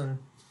person.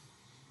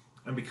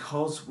 And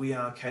because we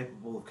are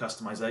capable of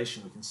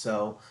customization, we can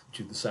sell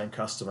to the same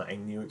customer a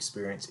new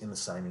experience in the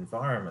same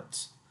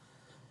environment.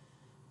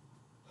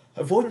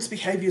 Avoidance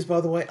behaviors,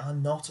 by the way, are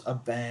not a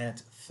bad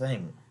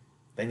thing.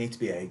 They need to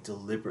be a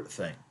deliberate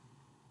thing.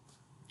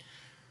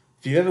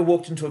 If you've ever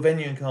walked into a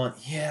venue and gone,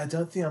 yeah, I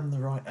don't think I'm in the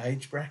right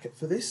age bracket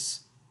for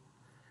this,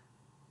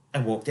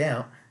 and walked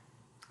out,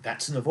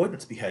 that's an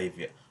avoidance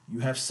behavior. You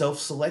have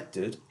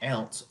self-selected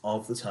out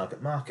of the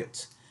target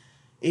market.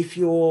 If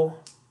you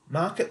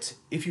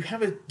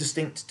have a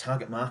distinct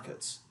target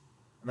market,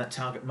 and that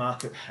target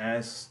market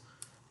has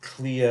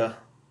clear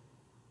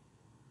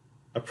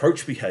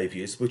approach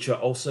behaviors, which are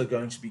also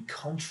going to be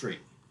contrary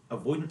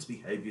avoidance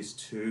behaviors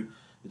to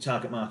the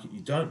target market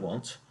you don't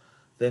want,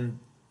 then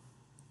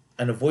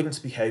an avoidance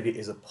behavior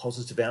is a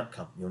positive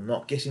outcome. You're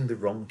not getting the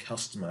wrong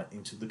customer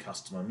into the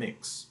customer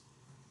mix.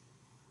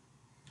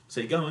 So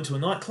you go into a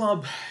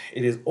nightclub,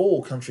 it is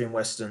all country and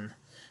western,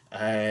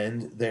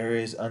 and there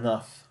is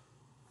enough.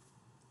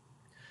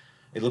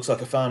 It looks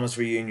like a farmers'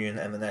 reunion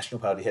and the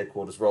National Party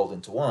headquarters rolled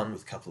into one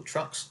with a couple of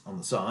trucks on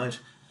the side.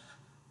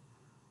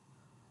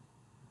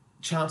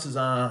 Chances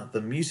are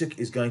the music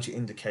is going to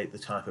indicate the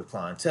type of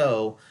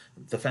clientele,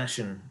 the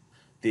fashion,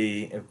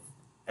 the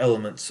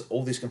elements,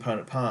 all these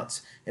component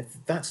parts. If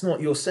that's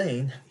not your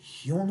scene,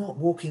 you're not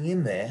walking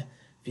in there.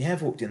 If you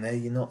have walked in there,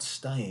 you're not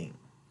staying.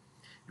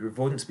 Your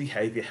avoidance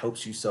behavior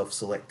helps you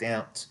self-select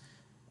out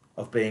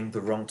of being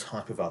the wrong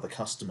type of other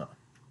customer.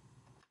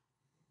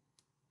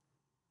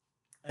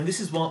 And this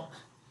is what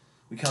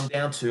we come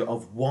down to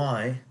of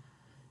why,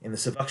 in the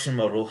seduction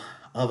model,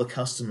 other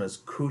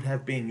customers could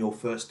have been your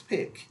first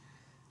pick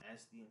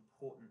as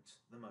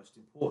the most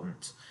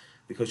important.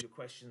 Because your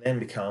question then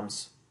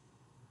becomes,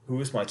 who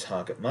is my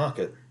target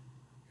market?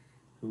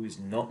 Who is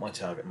not my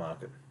target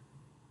market?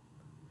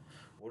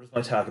 What does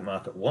my target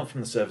market want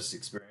from the service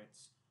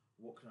experience?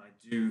 What can I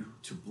do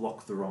to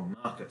block the wrong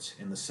market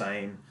in the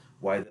same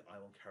way that I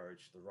will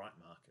encourage the right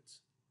market?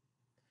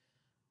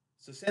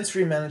 So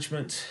sensory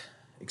management,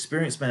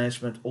 experience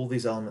management, all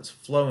these elements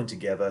flow in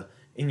together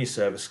in your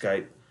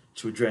servicescape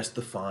to address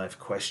the 5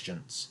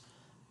 questions.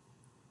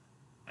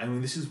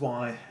 And this is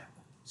why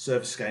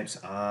servicescapes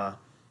are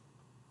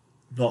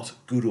not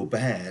good or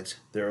bad.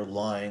 They're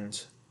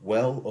aligned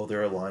well or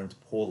they're aligned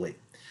poorly.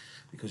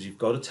 Because you've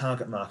got a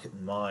target market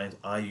in mind.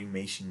 Are you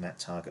meeting that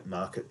target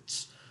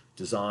market's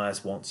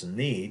desires, wants and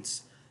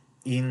needs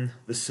in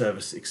the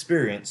service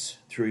experience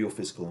through your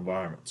physical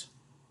environment?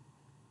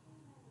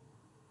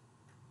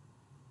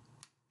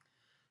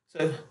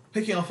 So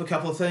picking off a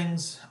couple of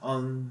things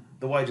on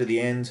the way to the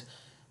end.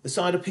 The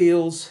side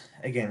appeals,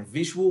 again,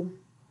 visual.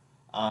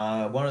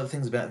 One of the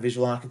things about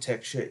visual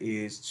architecture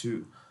is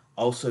to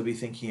also be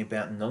thinking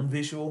about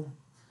non-visual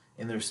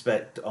in the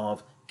respect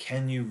of,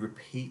 can you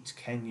repeat,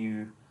 can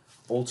you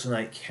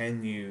alternate,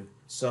 can you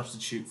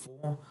substitute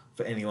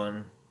for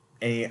anyone,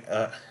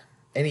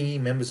 any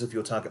members of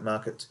your target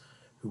market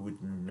who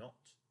would not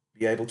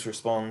be able to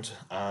respond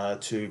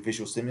to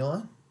visual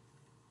stimuli.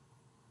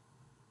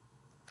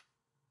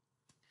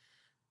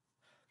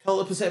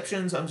 Colour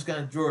perceptions, I'm just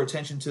going to draw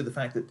attention to the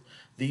fact that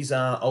these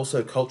are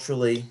also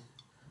culturally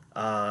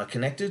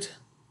connected.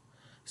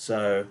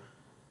 So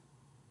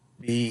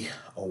be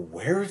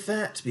aware of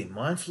that, be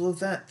mindful of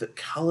that, that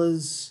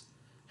colours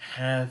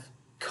have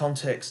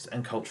context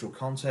and cultural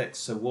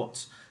context. So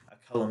what a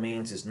colour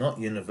means is not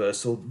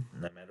universal,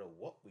 no matter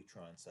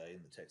try and say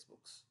in the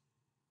textbooks.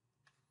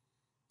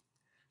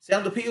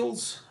 Sound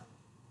appeals.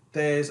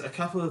 There's a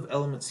couple of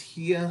elements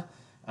here.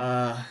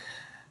 If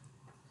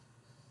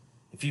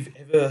you've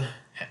ever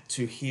had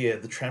to hear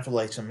the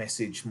travelator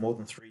message more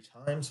than 3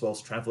 times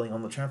whilst travelling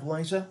on the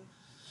travelator,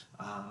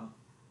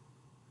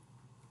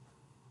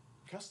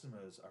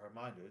 customers are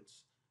reminded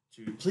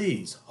to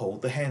please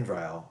hold the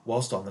handrail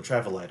whilst on the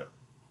travelator.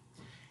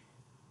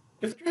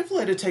 If the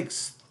travelator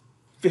takes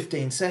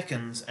 15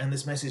 seconds and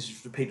this message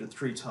is repeated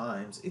 3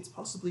 times, it's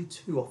possibly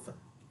too often.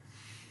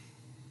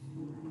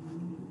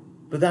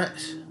 But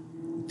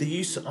the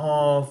use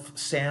of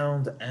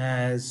sound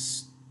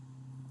as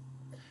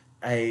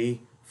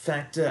a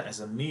factor, as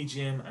a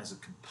medium, as a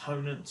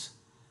component,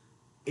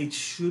 it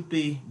should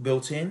be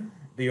built in.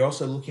 But you're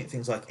also looking at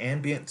things like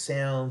ambient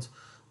sound,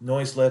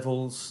 noise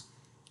levels.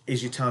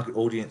 Is your target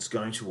audience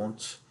going to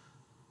want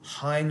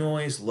high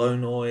noise,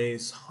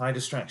 high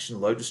distraction,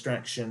 low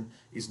distraction?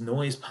 Is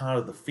noise part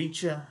of the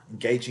feature,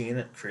 engaging in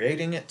it,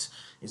 creating it?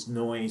 Is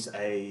noise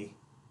a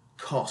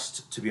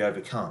cost to be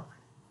overcome?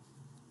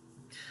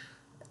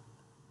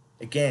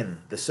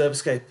 Again, the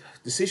servicescape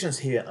decisions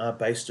here are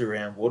based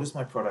around what is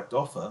my product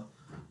offer,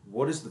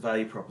 what is the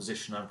value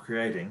proposition I'm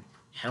creating,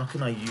 how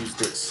can I use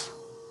this?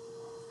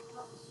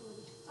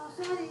 Oh,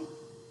 sorry.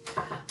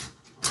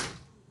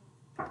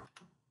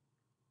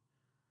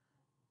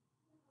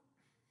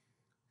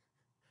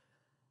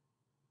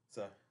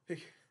 So,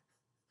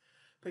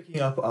 picking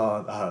up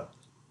on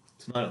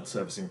tonight on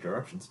servicing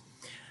interruptions,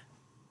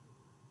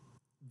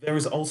 there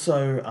is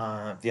also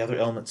the other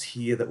elements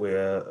here that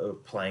we're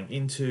playing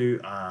into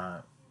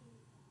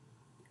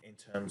in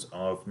terms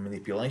of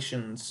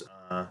manipulations.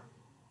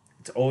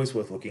 It's always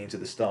worth looking into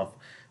this stuff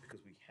because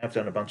we have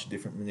done a bunch of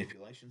different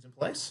manipulations in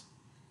place,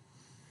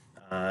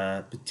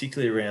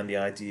 particularly around the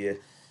idea.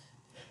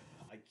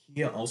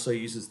 IKEA also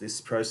uses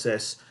this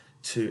process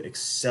to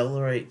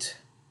accelerate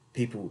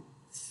people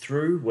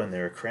through when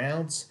there are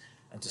crowds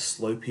and to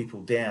slow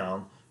people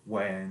down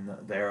when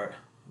there are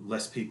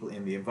less people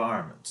in the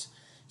environment.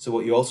 So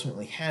what you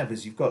ultimately have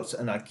is you've got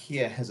an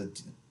IKEA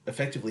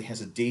effectively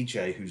has a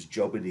DJ whose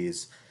job it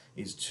is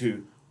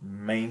to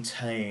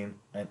maintain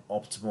an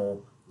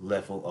optimal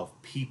level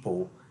of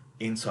people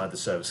inside the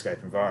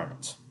servicescape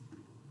environment.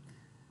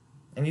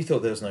 And you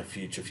thought there was no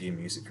future for your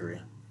music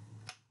career.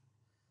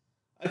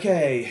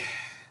 Okay,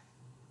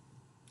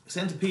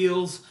 scent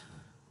appeals,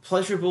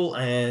 pleasurable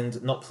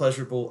and not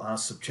pleasurable are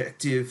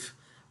subjective.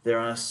 There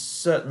are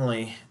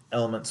certainly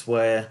elements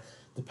where,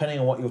 depending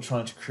on what you're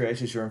trying to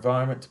create as your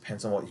environment,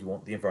 depends on what you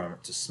want the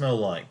environment to smell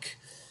like.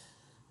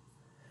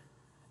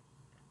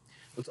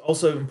 What's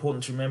also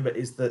important to remember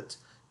is that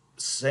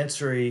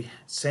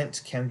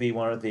scent can be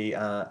one of the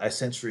a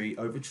sensory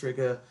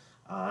overtrigger.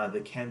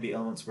 There can be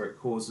elements where it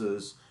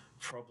causes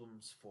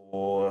problems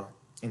for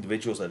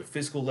individuals at a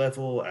physical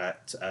level,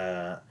 at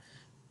a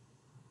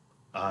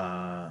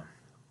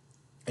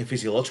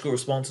physiological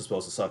response as well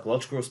as a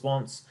psychological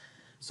response.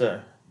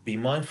 So be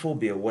mindful,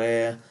 be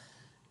aware.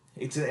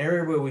 It's an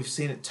area where we've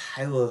seen it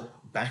tailor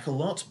back a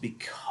lot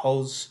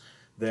because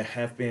there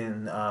have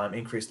been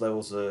increased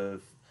levels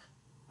of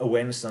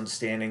awareness and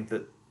understanding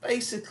that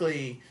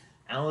basically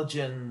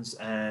allergens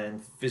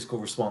and physical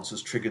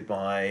responses triggered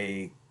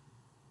by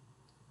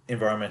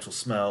environmental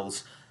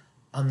smells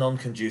are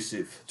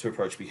non-conducive to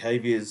approach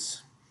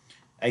behaviors.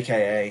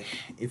 AKA,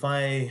 if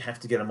I have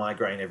to get a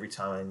migraine every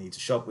time I need to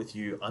shop with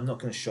you, I'm not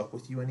going to shop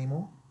with you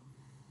anymore.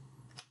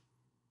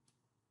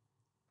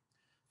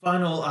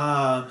 Final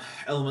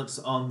elements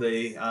on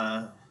the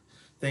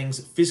things: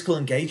 physical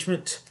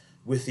engagement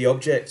with the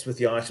objects, with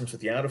the items, with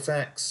the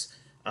artifacts.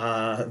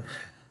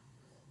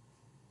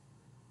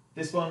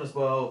 This one as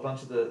well, a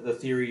bunch of the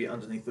theory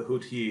underneath the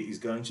hood here is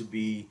going to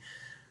be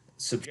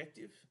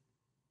subjective.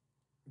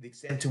 The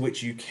extent to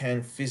which you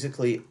can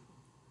physically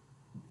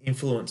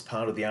influence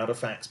part of the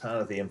artifacts,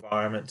 part of the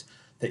environment,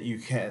 that you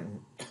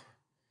can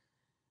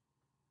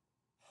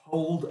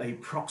hold a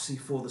proxy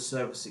for the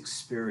service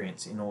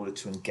experience in order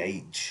to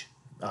engage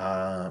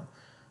the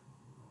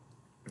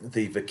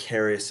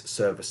vicarious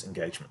service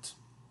engagement.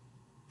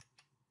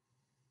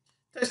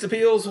 Taste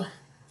appeals,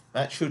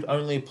 that should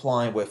only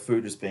apply where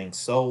food is being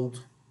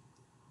sold.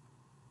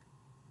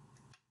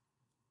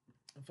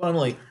 And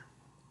finally,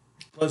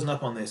 closing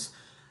up on this,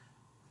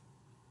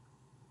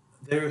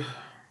 the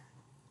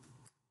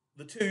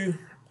two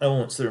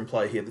elements that are in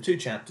play here, the two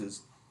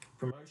chapters,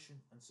 promotion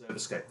and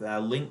servicescape, they are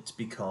linked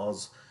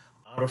because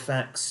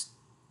artifacts,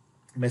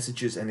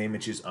 messages, and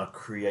images are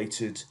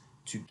created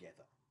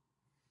together.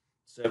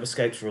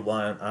 Servicescapes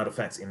rely on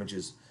artifacts,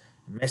 images,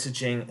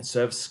 messaging, and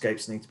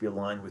servicescapes need to be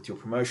aligned with your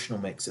promotional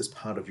mix as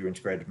part of your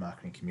integrated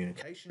marketing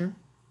communication.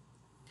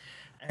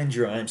 And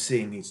your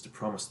IMC needs to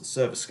promise the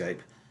servicescape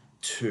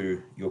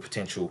to your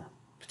potential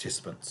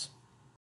participants.